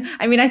Lutheran.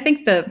 I mean, I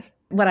think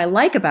what I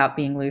like about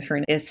being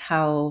Lutheran is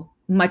how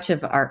much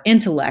of our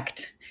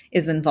intellect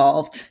is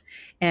involved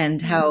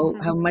and how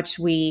much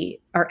we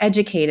are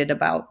educated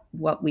about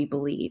what we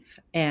believe,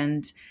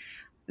 and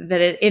that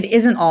it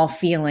isn't all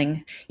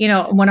feeling.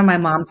 One of my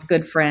mom's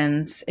good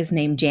friends is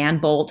named Jan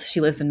Bolt.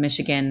 She lives in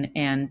Michigan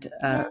and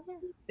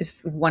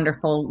is a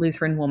wonderful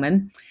Lutheran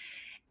woman.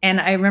 And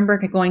I remember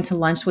going to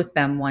lunch with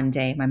them one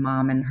day, my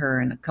mom and her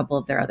and a couple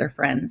of their other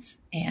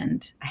friends.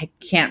 And I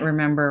can't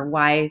remember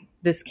why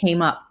this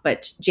came up,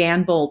 but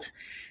Jan Bolt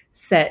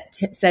said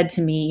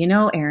to me,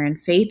 Erin,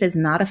 faith is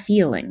not a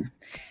feeling.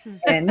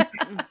 And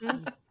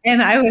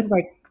I was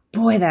like,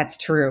 boy, that's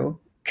true.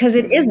 Because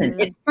it isn't.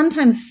 It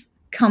sometimes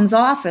comes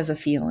off as a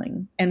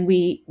feeling, and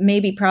we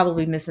maybe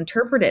probably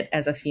misinterpret it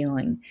as a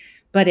feeling,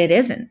 but it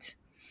isn't.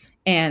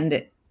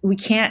 And we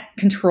can't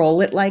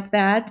control it like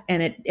that.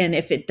 And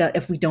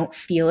if we don't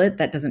feel it,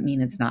 that doesn't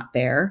mean it's not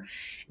there.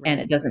 Right. And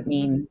it doesn't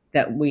mean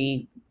that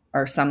we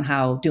are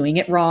somehow doing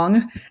it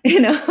wrong,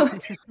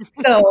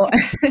 So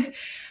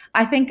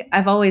I think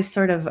I've always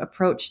sort of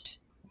approached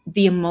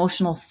the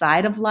emotional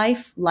side of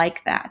life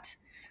like that.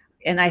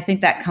 And I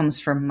think that comes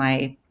from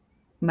my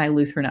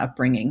Lutheran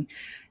upbringing,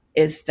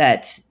 is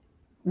that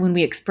when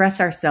we express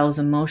ourselves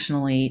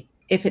emotionally,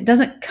 if it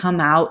doesn't come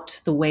out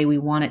the way we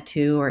want it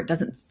to, or it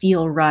doesn't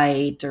feel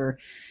right, or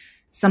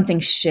something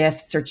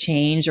shifts or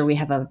change, or we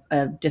have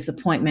a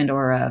disappointment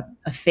or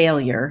a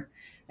failure,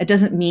 it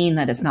doesn't mean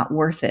that it's not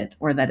worth it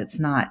or that it's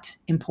not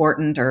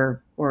important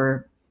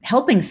or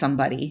helping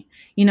somebody.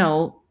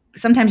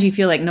 Sometimes you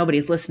feel like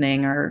nobody's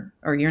listening or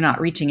you're not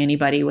reaching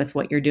anybody with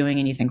what you're doing,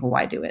 and you think, well,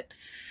 why do it?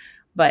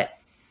 But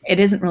it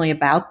isn't really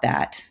about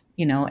that,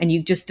 and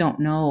you just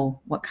don't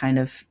know what kind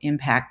of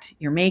impact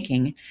you're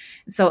making.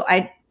 So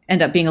I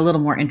end up being a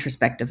little more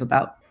introspective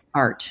about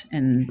art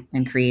and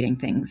creating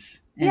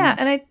things.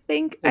 And I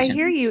think I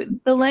hear you.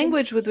 The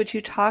language with which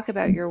you talk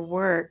about your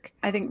work,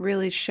 I think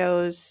really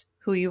shows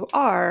who you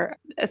are,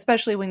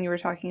 especially when you were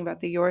talking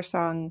about the Your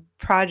Song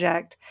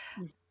project.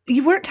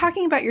 You weren't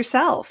talking about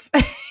yourself.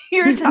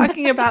 You were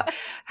talking about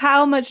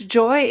how much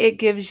joy it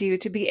gives you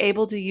to be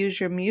able to use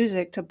your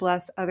music to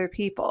bless other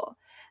people.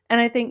 And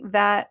I think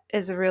that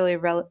is a really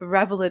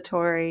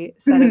revelatory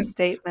set of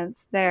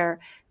statements there,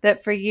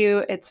 that for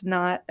you, it's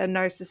not a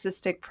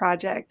narcissistic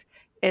project.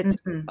 It's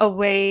a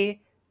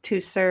way to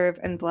serve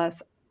and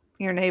bless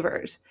your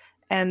neighbors.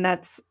 And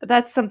that's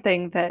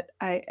something that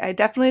I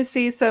definitely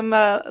see some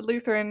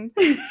Lutheran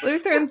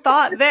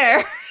thought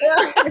there.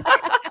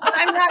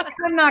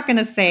 I'm not going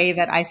to say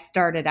that I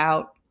started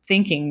out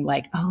thinking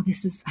like, oh,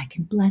 I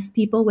can bless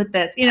people with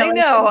this. I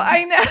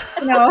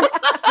know.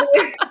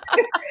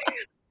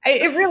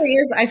 It really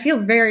is. I feel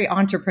very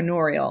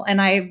entrepreneurial,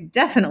 and I'm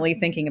definitely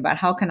thinking about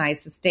how can I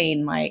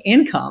sustain my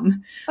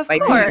income. Of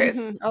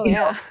course. Oh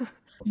yeah.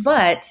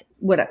 But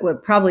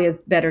what probably is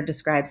better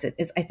describes it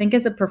is, I think,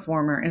 as a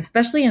performer, and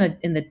especially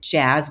in the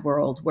jazz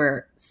world,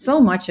 where so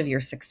much of your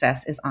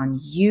success is on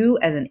you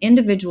as an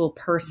individual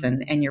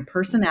person and your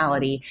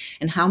personality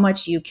and how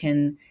much you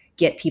can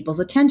get people's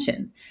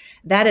attention.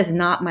 That is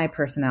not my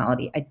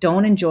personality. I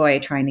don't enjoy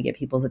trying to get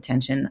people's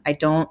attention. I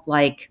don't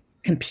like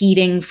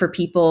competing for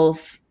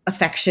people's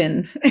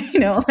affection,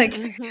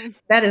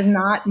 that is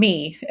not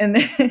me.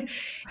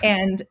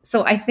 And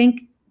so I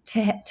think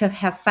to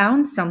have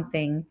found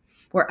something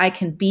where I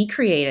can be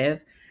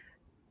creative,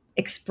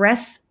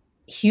 express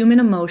human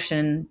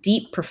emotion,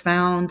 deep,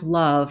 profound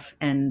love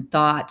and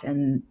thought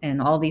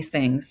and all these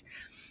things,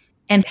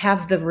 and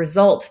have the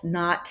result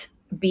not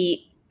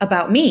be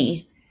about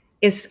me,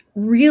 is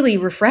really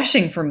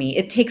refreshing for me.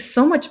 It takes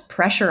so much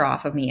pressure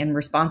off of me and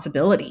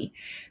responsibility,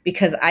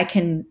 because I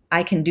can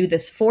do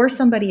this for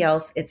somebody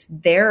else. It's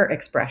their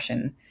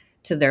expression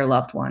to their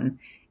loved one.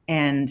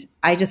 And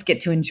I just get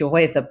to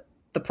enjoy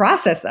the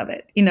process of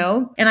it, you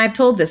know? And I've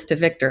told this to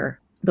Victor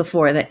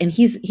before, and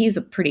he's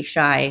a pretty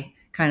shy,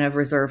 kind of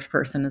reserved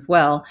person as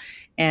well.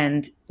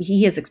 And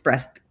he has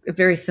expressed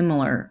very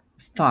similar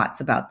thoughts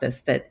about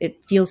this, that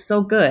it feels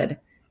so good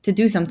to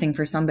do something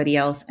for somebody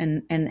else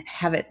and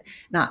have it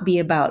not be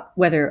about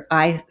whether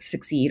I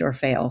succeed or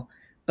fail,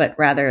 but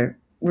rather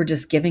we're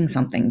just giving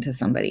something to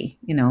somebody,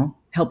 you know,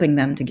 helping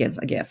them to give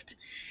a gift.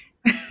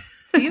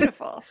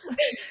 Beautiful.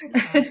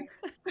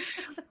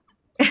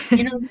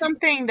 You know,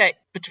 something that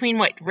between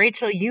what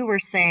Rachel, you were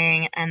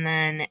saying, and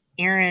then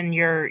Erin,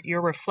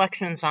 your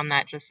reflections on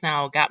that just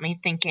now got me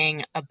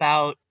thinking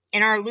about,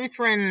 in our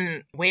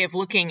Lutheran way of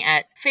looking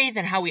at faith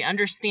and how we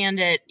understand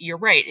it, you're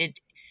right.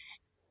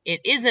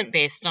 It isn't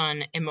based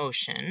on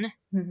emotion.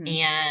 Mm-hmm.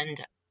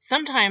 And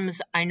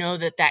sometimes I know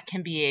that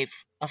can be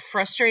a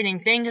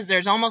frustrating thing, because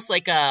there's almost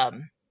like a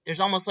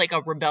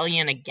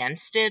rebellion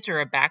against it,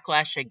 or a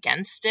backlash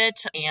against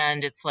it.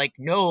 And it's like,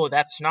 no,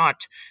 that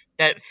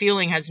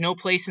feeling has no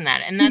place in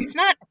that. And that's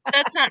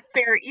not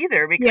fair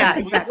either, because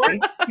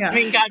exactly. I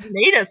mean, God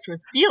made us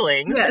with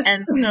feelings. Yes.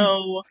 And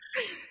so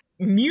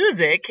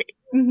music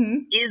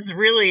is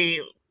really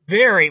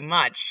very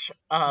much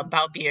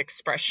about the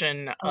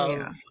expression of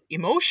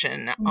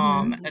emotion,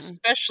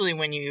 especially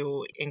when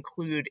you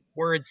include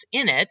words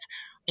in it.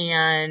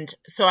 And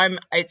so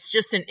it's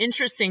just an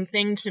interesting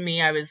thing to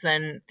me. I was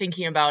then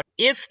thinking about,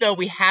 if though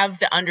we have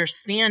the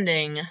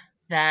understanding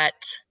that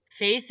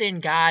faith in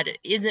God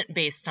isn't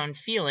based on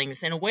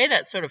feelings, in a way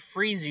that sort of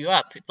frees you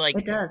up. Like,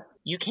 it does.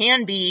 You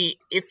can be,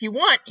 if you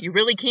want, you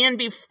really can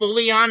be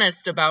fully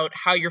honest about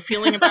how you're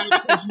feeling about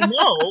it, because you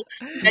know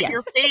that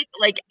your faith,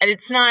 like,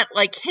 it's not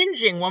like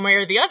hinging one way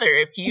or the other.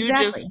 If you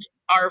just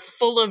are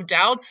full of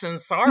doubts and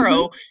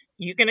sorrow,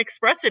 you can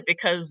express it,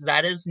 because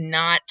that is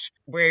not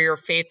where your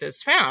faith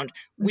is found.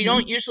 We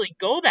don't usually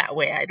go that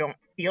way, I don't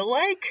feel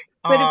like.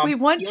 But if we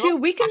want to,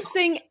 we can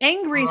sing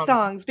angry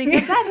songs,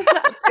 because that is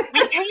not...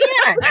 we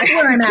can. That's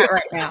where I'm at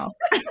right now.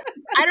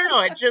 I don't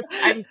know. It just,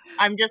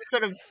 I'm just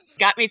sort of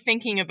got me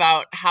thinking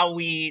about how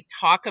we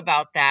talk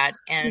about that.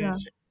 And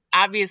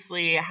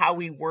obviously how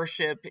we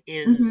worship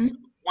is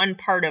one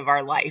part of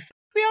our life.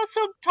 We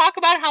also talk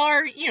about how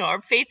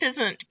our faith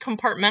isn't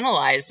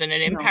compartmentalized, and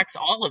it impacts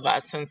all of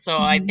us. And so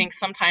I think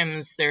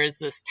sometimes there is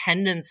this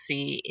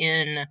tendency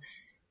in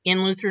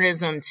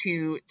Lutheranism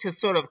to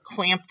sort of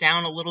clamp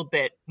down a little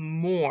bit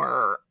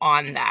more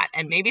on that.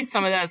 And maybe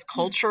some of that is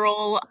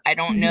cultural. I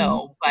don't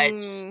know.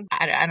 But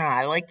I don't know.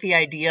 I like the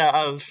idea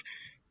of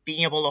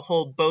being able to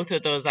hold both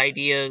of those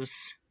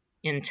ideas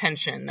in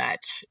tension,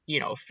 that,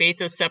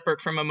 faith is separate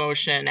from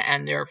emotion,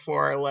 and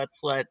therefore let's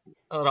let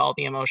all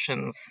the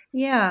emotions.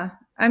 Yeah.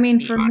 I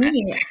mean, for honest.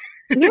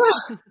 Me,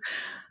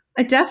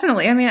 I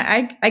definitely. I mean,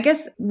 I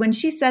guess when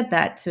she said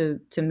that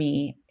to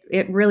me,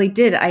 it really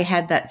did. I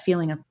had that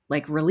feeling of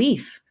like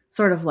relief,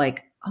 sort of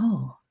like,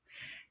 oh,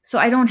 so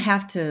I don't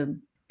have to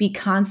be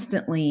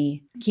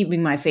constantly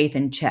keeping my faith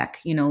in check.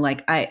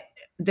 Like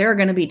there are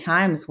going to be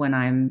times when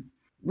I'm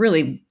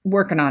really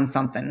working on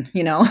something,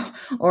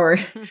 or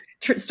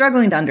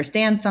struggling to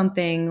understand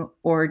something,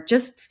 or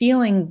just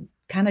feeling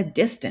kind of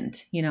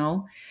distant,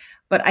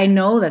 but I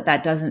know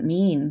that doesn't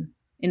mean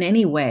in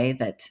any way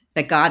that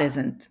God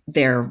isn't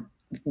there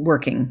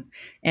working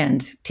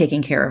and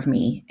taking care of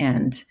me,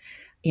 and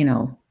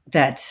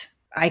that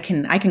I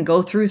can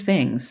go through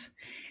things,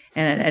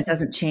 and it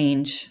doesn't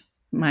change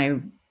my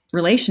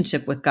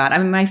relationship with God. I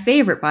mean, my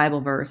favorite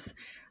Bible verse,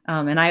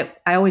 and I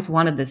always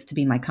wanted this to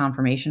be my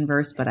confirmation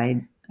verse, but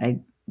I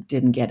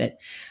didn't get it.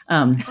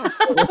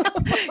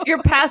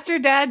 Your pastor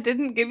dad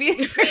didn't give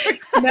you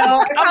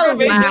no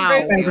confirmation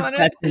verse.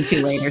 That's been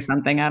too late or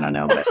something. I don't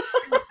know, but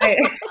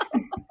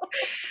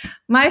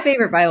my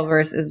favorite Bible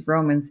verse is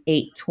Romans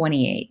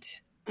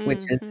 8:28.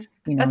 Which is,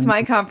 that's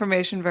my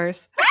confirmation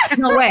verse.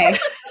 No way.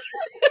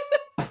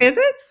 Is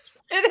it?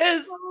 It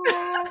is.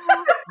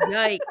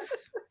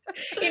 Yikes.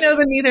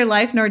 That neither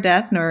life nor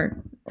death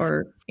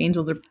or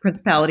angels or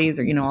principalities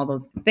or, all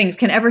those things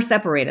can ever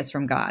separate us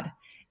from God.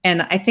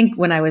 And I think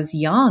when I was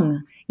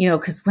young,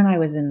 because when I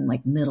was in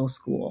like middle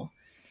school,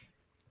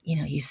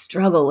 you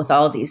struggle with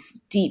all these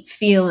deep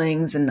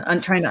feelings and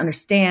trying to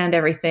understand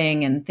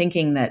everything, and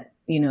thinking that,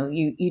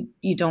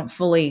 you don't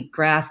fully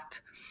grasp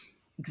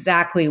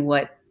exactly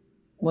what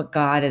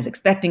God is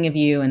expecting of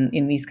you, and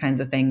in these kinds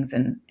of things.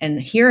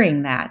 And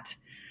hearing that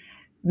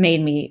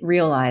made me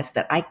realize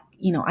that I'm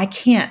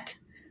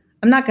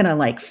not going to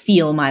like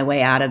feel my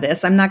way out of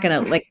this. I'm not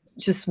going to like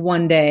just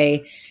one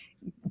day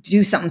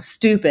do something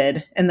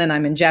stupid and then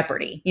I'm in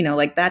jeopardy.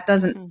 Like that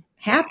doesn't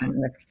happen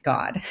with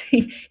God.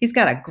 He's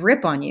got a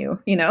grip on you,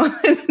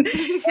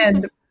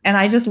 and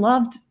I just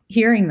loved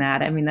hearing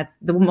that. I mean, that's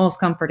the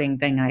most comforting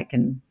thing I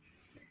can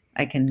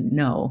I can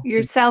know.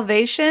 Your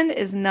salvation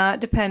is not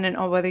dependent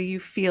on whether you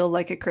feel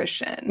like a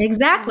Christian.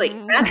 Exactly.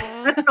 That's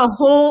the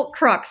whole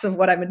crux of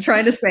what I've been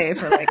trying to say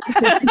for like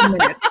 15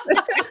 minutes.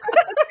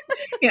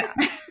 Yeah.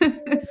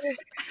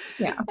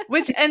 Yeah.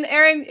 Which, and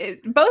Erin,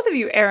 both of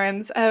you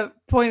Erins have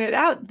pointed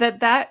out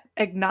that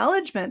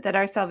acknowledgement that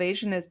our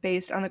salvation is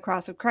based on the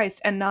cross of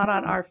Christ and not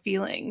on our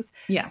feelings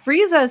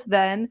frees us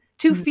then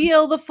to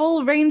feel the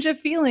full range of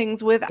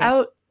feelings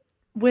without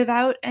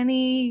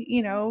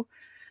any,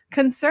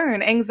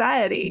 concern,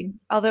 anxiety.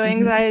 Although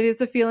anxiety is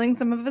a feeling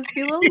some of us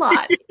feel a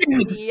lot.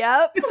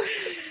 Yep.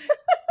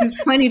 There's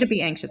plenty to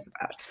be anxious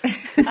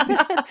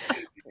about.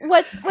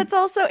 What's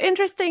also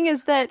interesting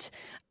is that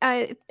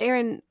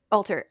Erin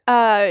Alter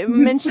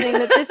mentioning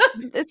that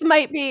this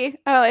might be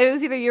it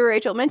was either you or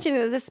Rachel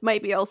mentioning that this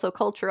might be also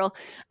cultural.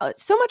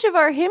 So much of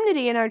our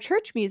hymnody in our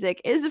church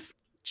music is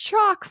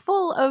chock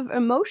full of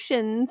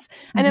emotions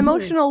and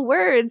emotional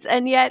words,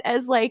 and yet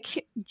as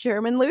like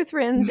German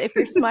Lutherans, if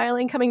you're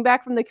smiling coming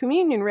back from the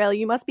communion rail,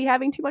 you must be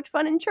having too much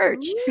fun in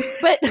church.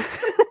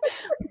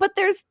 But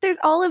there's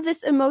all of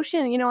this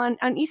emotion,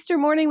 on Easter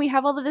morning we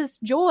have all of this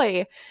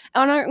joy,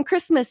 on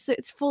Christmas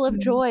it's full of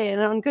joy,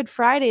 and on Good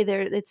Friday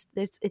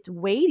it's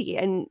weighty,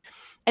 and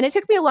it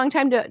took me a long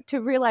time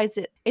to realize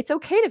that it's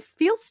okay to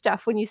feel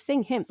stuff when you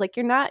sing hymns. Like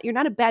you're not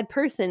a bad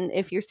person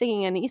if you're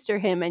singing an Easter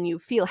hymn and you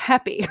feel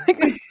happy.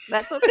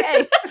 That's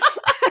okay.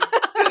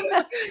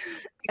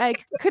 I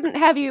couldn't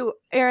have you,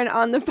 Erin,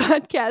 on the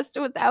podcast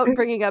without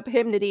bringing up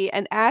hymnody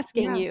and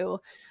asking you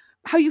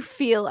how you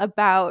feel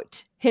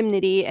about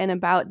hymnody and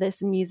about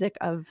this music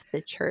of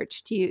the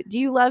church. Do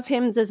you love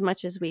hymns as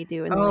much as we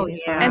do in the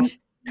Ladies Lounge?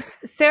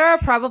 Sarah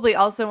probably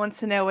also wants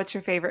to know what's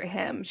your favorite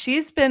hymn.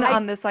 She's been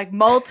on this like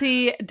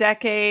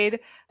multi-decade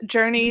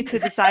journey to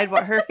decide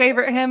what her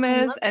favorite hymn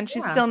is, and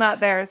she's still not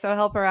there, so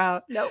help her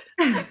out. Nope.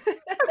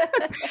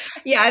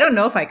 Yeah, I don't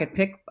know if I could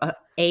pick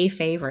a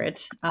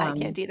favorite. I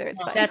can't either.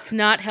 It's fine. That's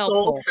not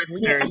helpful.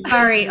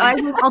 Sorry,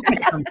 I'll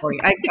pick some for you.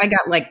 I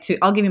got like two.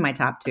 I'll give you my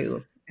top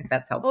two if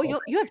that's helpful.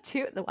 Oh, you have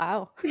two.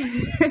 Wow.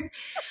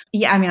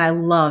 Yeah, I mean, I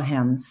love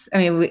hymns. I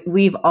mean,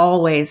 we've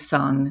always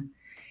sung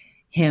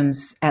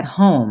hymns at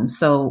home.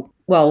 So,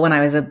 when I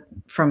was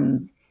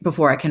from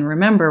before I can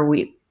remember,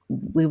 we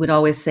would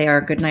always say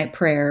our goodnight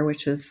prayer,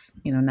 which was,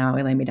 now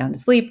I lay me down to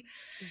sleep,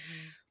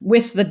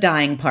 with the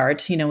dying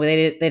part. They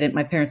didn't.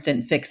 My parents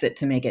didn't fix it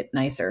to make it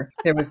nicer.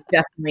 There was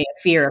definitely a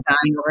fear of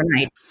dying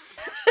overnight.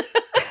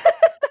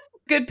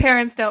 Good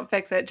parents don't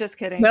fix it. Just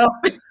kidding. No.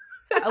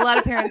 A lot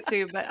of parents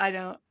do, but I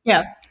don't.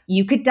 Yeah.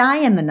 You could die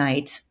in the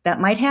night. That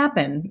might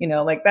happen,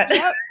 like that.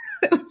 Yep.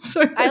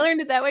 I learned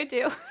it that way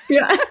too.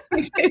 Yeah.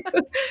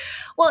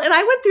 Well, and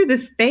I went through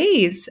this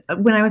phase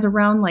when I was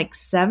around like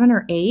 7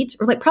 or 8,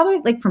 or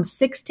probably from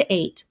 6 to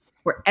 8,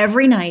 where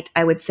every night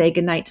I would say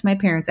goodnight to my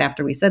parents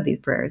after we said these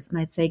prayers. And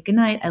I'd say,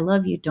 goodnight, I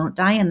love you. Don't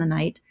die in the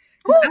night.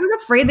 Because I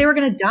was afraid they were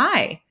going to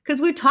die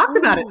because we talked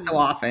about it so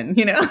often,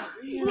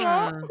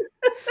 Yeah.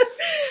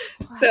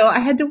 So I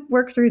had to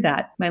work through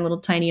that, my little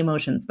tiny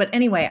emotions. But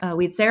anyway,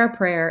 we'd say our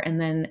prayer,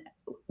 and then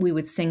we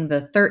would sing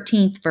the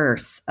 13th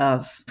verse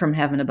of From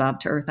Heaven Above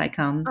to Earth I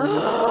Come.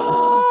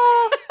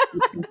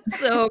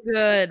 So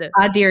good.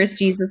 Ah, dearest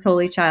Jesus,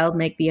 holy child,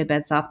 make thee a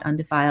bed soft,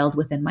 undefiled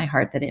within my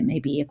heart, that it may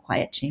be a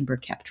quiet chamber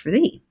kept for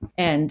thee.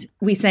 And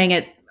we sang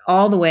it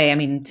all the way,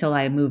 until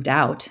I moved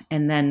out.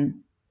 And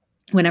then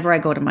whenever I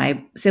go to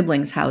my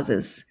siblings'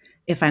 houses,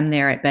 if I'm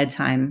there at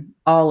bedtime,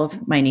 all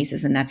of my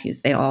nieces and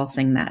nephews, they all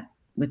sing that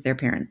with their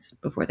parents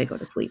before they go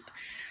to sleep.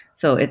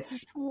 So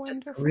it's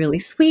just a really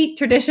sweet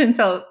tradition.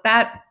 So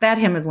that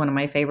hymn is one of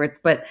my favorites.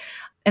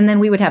 And then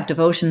we would have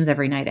devotions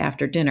every night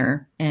after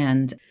dinner,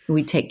 and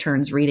we'd take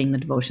turns reading the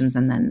devotions,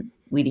 and then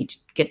we'd each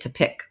get to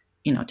pick,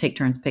 take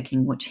turns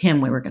picking which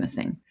hymn we were going to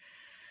sing.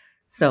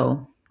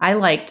 So I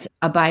liked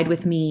Abide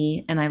With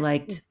Me, and I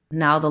liked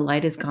Now the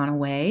Light Has Gone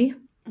Away,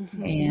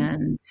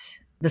 and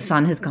The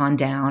Sun Has Gone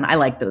Down. I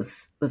like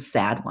those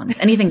sad ones.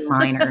 Anything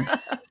minor,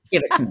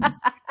 give it to me.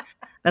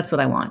 That's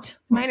what I want.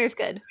 Miner's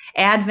good.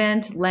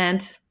 Advent,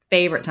 Lent,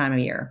 favorite time of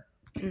year.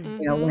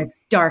 When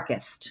it's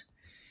darkest.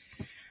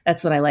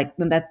 That's what I like.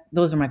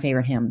 Those are my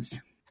favorite hymns.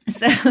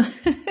 So,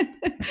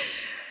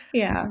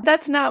 yeah.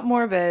 That's not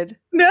morbid.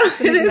 No.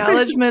 It's an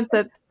acknowledgement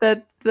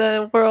that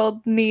the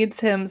world needs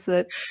hymns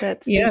that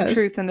speak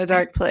truth in a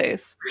dark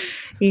place.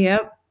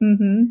 Yep.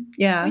 Mm-hmm.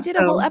 Yeah. We did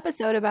a whole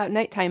episode about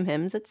nighttime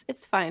hymns.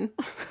 It's fine.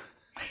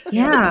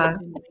 Yeah.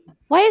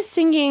 Why is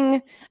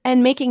singing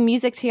and making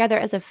music together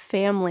as a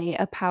family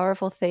a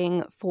powerful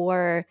thing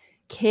for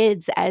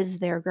kids as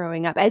they're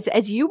growing up?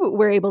 As you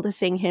were able to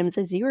sing hymns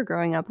as you were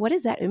growing up, what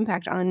is that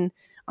impact on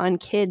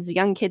kids,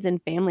 young kids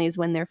and families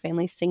when their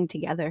families sing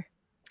together?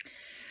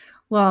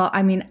 Well,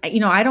 I mean,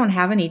 I don't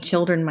have any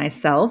children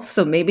myself,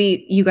 so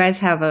maybe you guys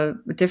have a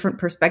different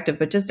perspective,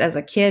 but just as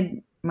a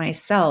kid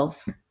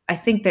myself, I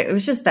think that it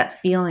was just that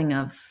feeling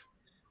of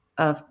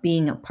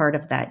being a part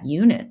of that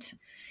unit.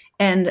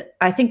 And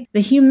I think the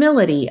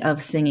humility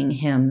of singing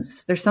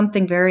hymns, there's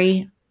something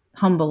very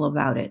humble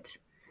about it,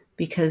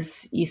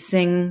 because you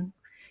sing,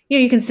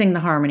 you can sing the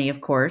harmony,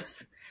 of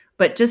course,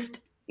 but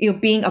just,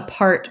 being a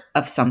part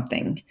of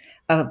something,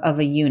 of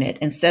a unit,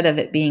 instead of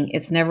it being,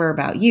 it's never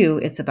about you,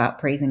 it's about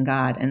praising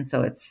God. And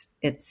so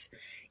it's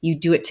you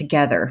do it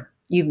together.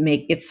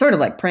 It's sort of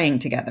like praying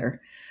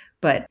together,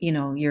 but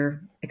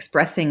you're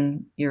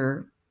expressing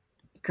your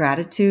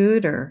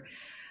gratitude or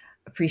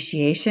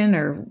appreciation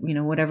or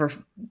whatever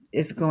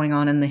is going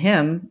on in the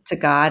hymn to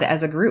God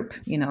as a group.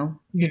 You're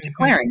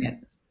declaring it.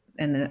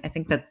 And I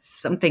think that's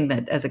something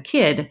that as a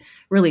kid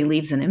really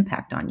leaves an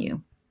impact on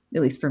you.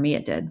 At least for me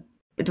it did.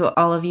 Do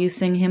all of you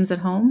sing hymns at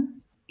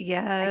home?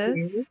 Yes.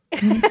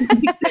 I'm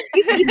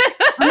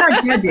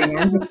not judging.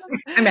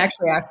 I'm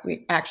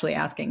actually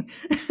asking.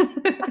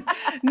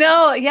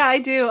 No, yeah, I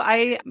do.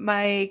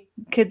 My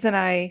kids and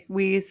I,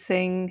 we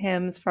sing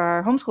hymns for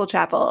our homeschool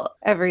chapel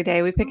every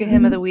day. We pick a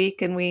hymn of the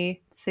week and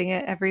we sing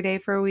it every day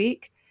for a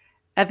week.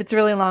 If it's a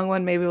really long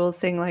one, maybe we'll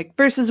sing like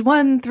verses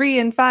 1, 3,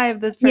 and 5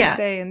 the first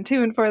day and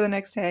 2 and 4 the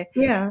next day.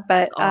 Yeah.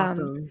 But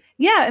awesome.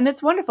 Yeah, and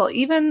it's wonderful.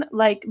 Even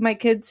like my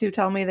kids who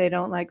tell me they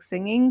don't like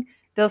singing,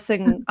 they'll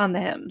sing on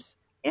the hymns.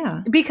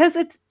 Yeah. Because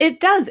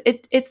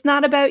it's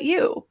not about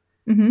you.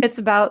 Mm-hmm. It's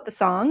about the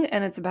song,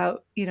 and it's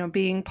about,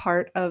 being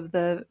part of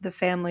the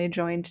family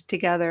joined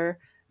together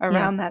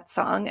around that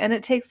song, and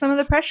it takes some of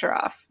the pressure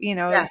off.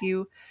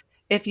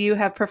 If you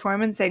have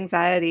performance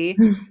anxiety,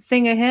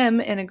 sing a hymn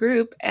in a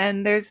group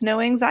and there's no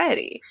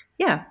anxiety.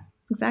 Yeah,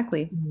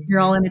 exactly. You're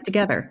all in it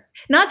together.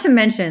 Not to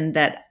mention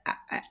that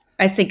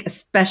I think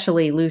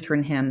especially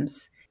Lutheran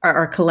hymns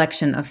are a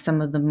collection of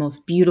some of the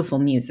most beautiful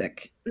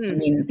music. I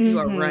mean, you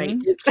are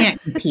right. You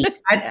can't compete.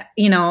 I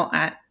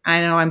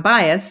know I'm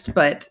biased,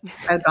 but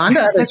I've gone to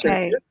other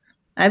churches.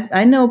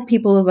 I know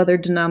people of other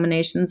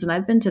denominations, and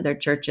I've been to their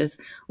churches.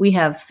 We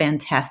have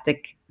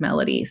fantastic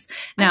melodies.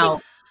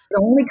 Now,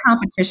 the only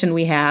competition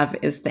we have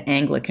is the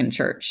Anglican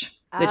Church,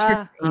 the Church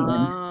of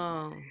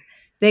England.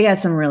 They got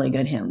some really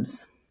good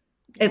hymns.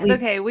 At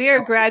least, okay, we are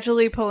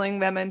gradually pulling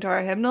them into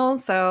our hymnal,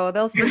 so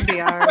they'll soon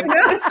be ours.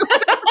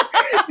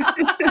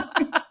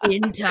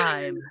 In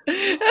time.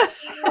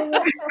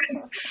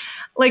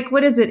 Like,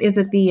 what is it? Is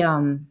it the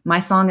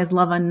My Song is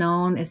Love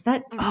Unknown? Is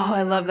that? Oh,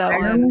 I love that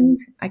Ireland? one.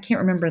 I can't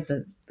remember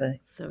the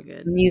so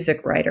good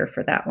music writer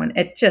for that one.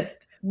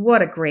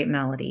 What a great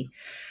melody.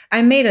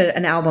 I made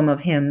an album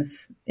of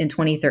hymns in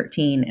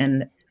 2013,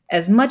 and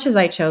as much as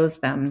I chose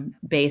them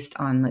based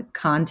on the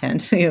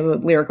content, the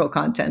lyrical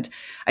content,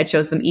 I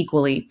chose them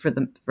equally for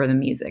the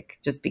music,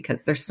 just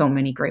because there's so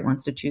many great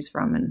ones to choose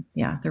from, and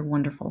yeah, they're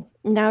wonderful.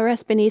 Now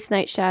Rest Beneath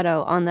Night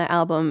Shadow on the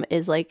album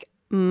is like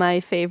my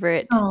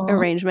favorite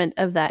arrangement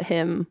of that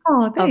hymn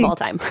of all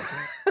time.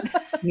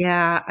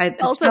 Yeah,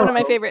 also one of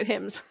my favorite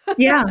hymns.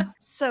 Yeah,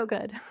 so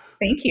good.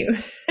 Thank you.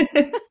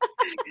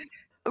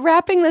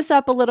 Wrapping this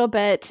up a little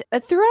bit,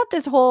 throughout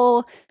this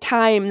whole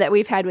time that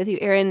we've had with you,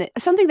 Erin,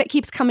 something that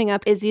keeps coming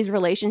up is these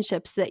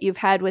relationships that you've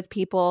had with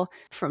people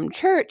from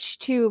church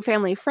to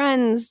family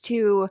friends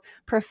to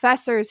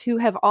professors who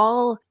have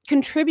all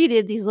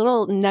contributed these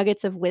little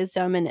nuggets of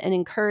wisdom and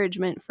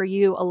encouragement for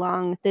you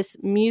along this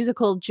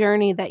musical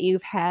journey that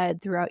you've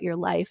had throughout your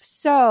life.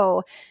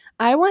 So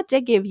I want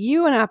to give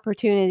you an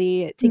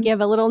opportunity to give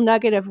a little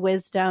nugget of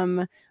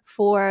wisdom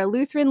for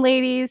Lutheran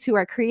ladies who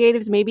are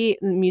creatives. Maybe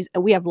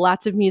we have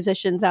lots of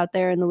musicians out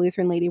there in the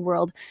Lutheran lady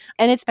world,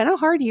 and it's been a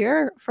hard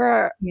year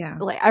for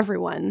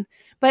everyone.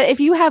 But if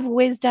you have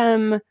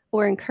wisdom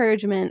or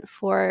encouragement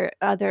for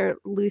other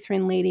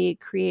Lutheran lady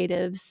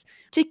creatives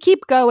to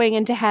keep going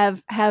and to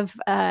have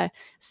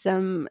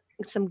some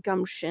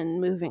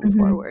gumption moving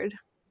forward.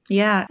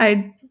 Yeah,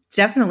 I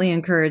definitely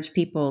encourage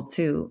people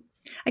to,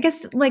 I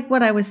guess, like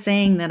what I was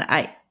saying,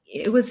 that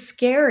it was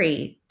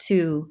scary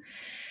to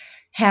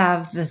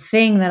have the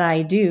thing that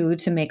I do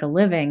to make a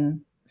living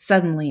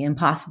suddenly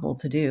impossible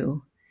to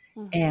do.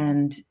 Mm-hmm.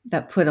 And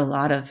that put a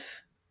lot of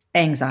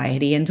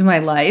anxiety into my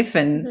life.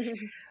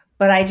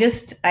 But I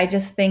just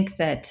think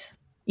that,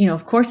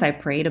 of course I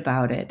prayed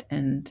about it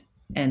and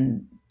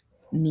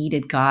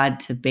needed God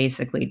to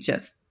basically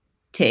just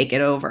take it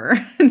over,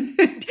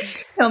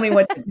 tell me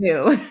what to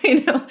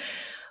do,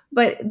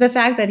 But the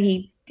fact that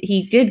he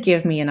did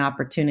give me an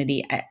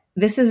opportunity,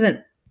 this isn't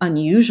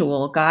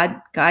unusual.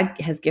 God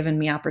has given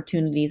me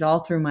opportunities all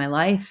through my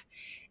life,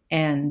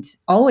 and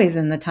always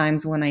in the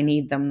times when I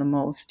need them the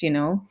most,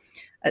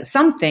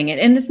 something.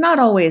 And it's not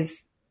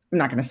always, I'm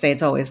not going to say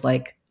it's always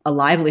like a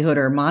livelihood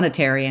or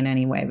monetary in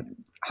any way,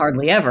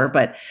 hardly ever.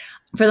 But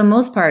for the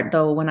most part,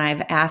 though, when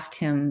I've asked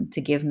him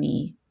to give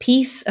me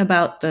peace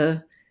about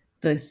the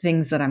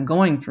things that I'm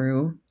going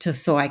through,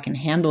 so I can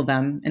handle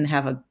them and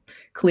have a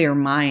clear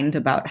mind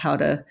about how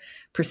to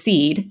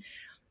proceed,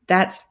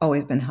 that's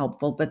always been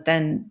helpful. But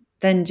then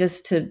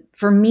just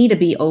for me to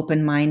be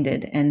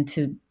open-minded and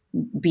to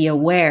be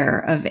aware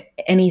of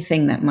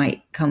anything that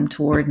might come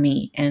toward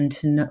me, and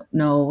to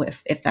know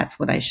if that's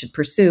what I should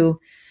pursue.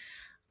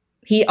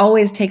 He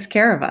always takes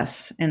care of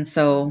us. And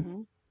so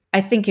I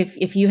think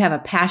if you have a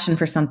passion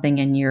for something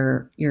and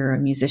you're a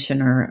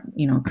musician or,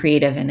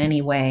 creative in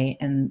any way,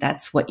 and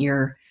that's what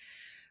you're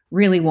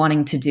really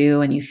wanting to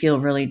do, and you feel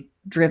really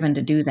driven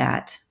to do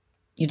that,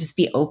 you just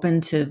be open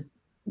to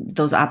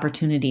those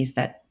opportunities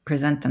that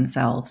present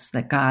themselves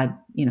that God,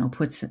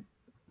 puts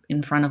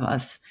in front of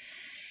us,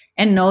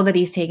 and know that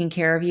he's taking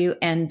care of you,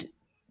 and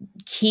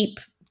keep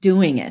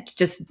doing it.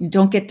 Just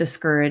don't get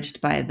discouraged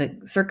by the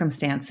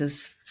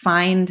circumstances.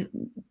 Find,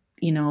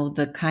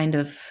 the kind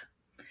of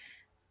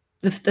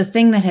the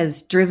thing that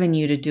has driven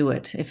you to do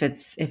it. If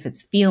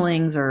it's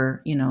feelings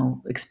or,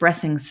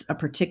 expressing a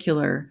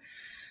particular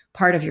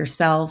part of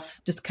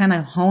yourself, just kind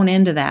of hone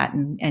into that.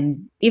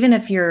 And even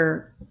if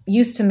you're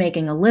used to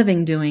making a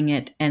living doing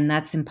it and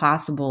that's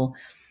impossible,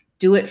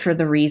 do it for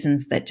the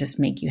reasons that just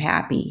make you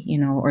happy,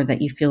 or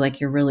that you feel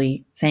like you're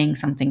really saying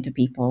something to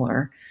people.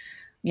 Or,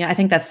 I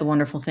think that's the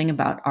wonderful thing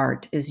about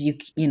art is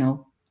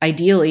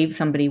ideally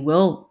somebody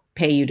will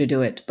pay you to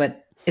do it,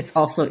 but it's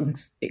also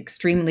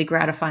extremely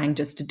gratifying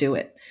just to do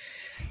it.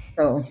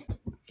 So,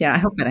 yeah, I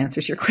hope that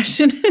answers your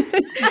question.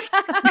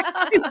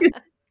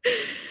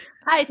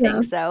 I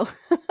think so.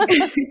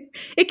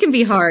 It can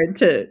be hard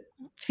to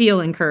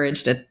feel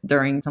encouraged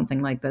during something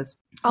like this.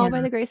 All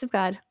by the grace of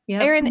God.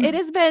 Yep. Erin, it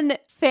has been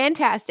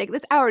fantastic.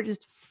 This hour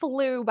just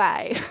flew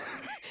by.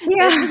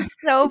 Yeah. It's been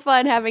so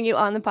fun having you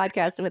on the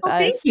podcast with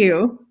us. Thank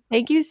you.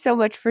 Thank you so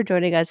much for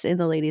joining us in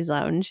the Ladies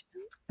Lounge.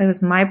 It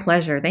was my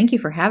pleasure. Thank you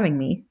for having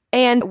me.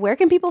 And where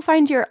can people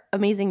find your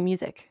amazing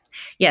music?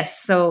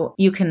 Yes, so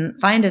you can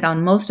find it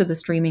on most of the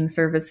streaming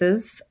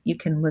services. You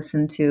can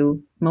listen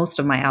to most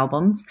of my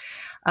albums.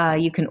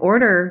 You can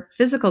order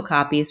physical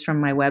copies from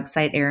my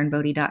website,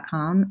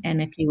 erinbode.com.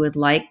 And if you would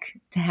like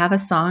to have a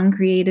song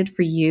created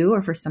for you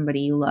or for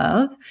somebody you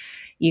love,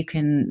 you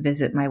can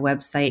visit my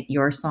website,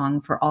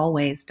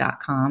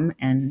 yoursongforalways.com,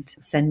 and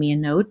send me a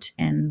note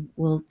and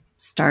we'll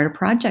start a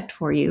project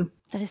for you.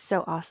 That is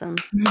so awesome.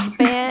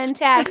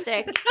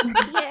 Fantastic.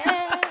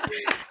 Yeah.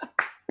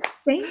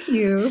 Thank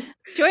you.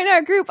 Join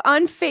our group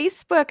on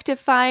Facebook to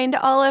find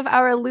all of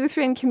our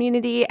Lutheran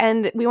community.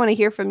 And we want to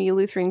hear from you,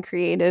 Lutheran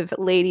creative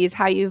ladies,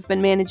 how you've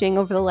been managing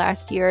over the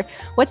last year.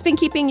 What's been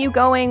keeping you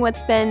going?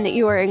 What's been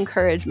your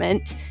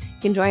encouragement? You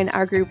can join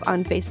our group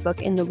on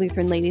Facebook in the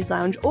Lutheran Ladies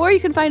Lounge, or you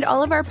can find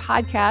all of our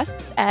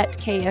podcasts at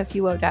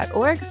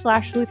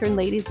kfuo.org/Lutheran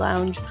Ladies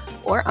Lounge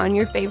or on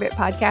your favorite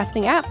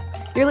podcasting app.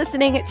 You're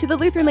listening to the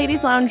Lutheran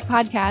Ladies Lounge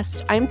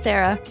podcast. I'm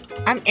Sarah.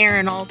 I'm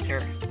Erin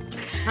Alter.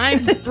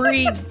 I'm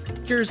Bree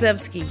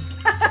Kurzewski.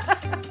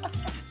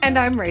 And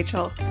I'm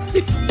Rachel.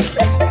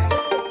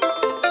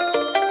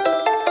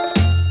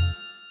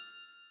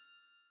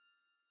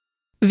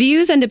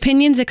 Views and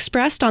opinions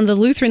expressed on the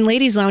Lutheran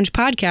Ladies Lounge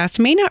podcast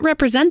may not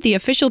represent the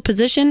official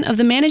position of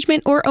the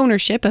management or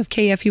ownership of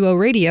KFUO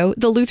Radio,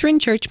 the Lutheran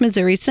Church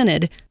Missouri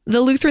Synod. The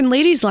Lutheran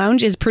Ladies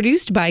Lounge is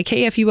produced by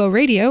KFUO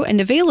Radio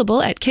and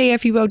available at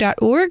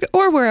kfuo.org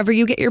or wherever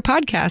you get your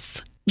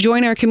podcasts.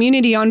 Join our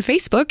community on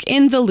Facebook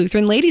in the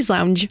Lutheran Ladies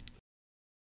Lounge.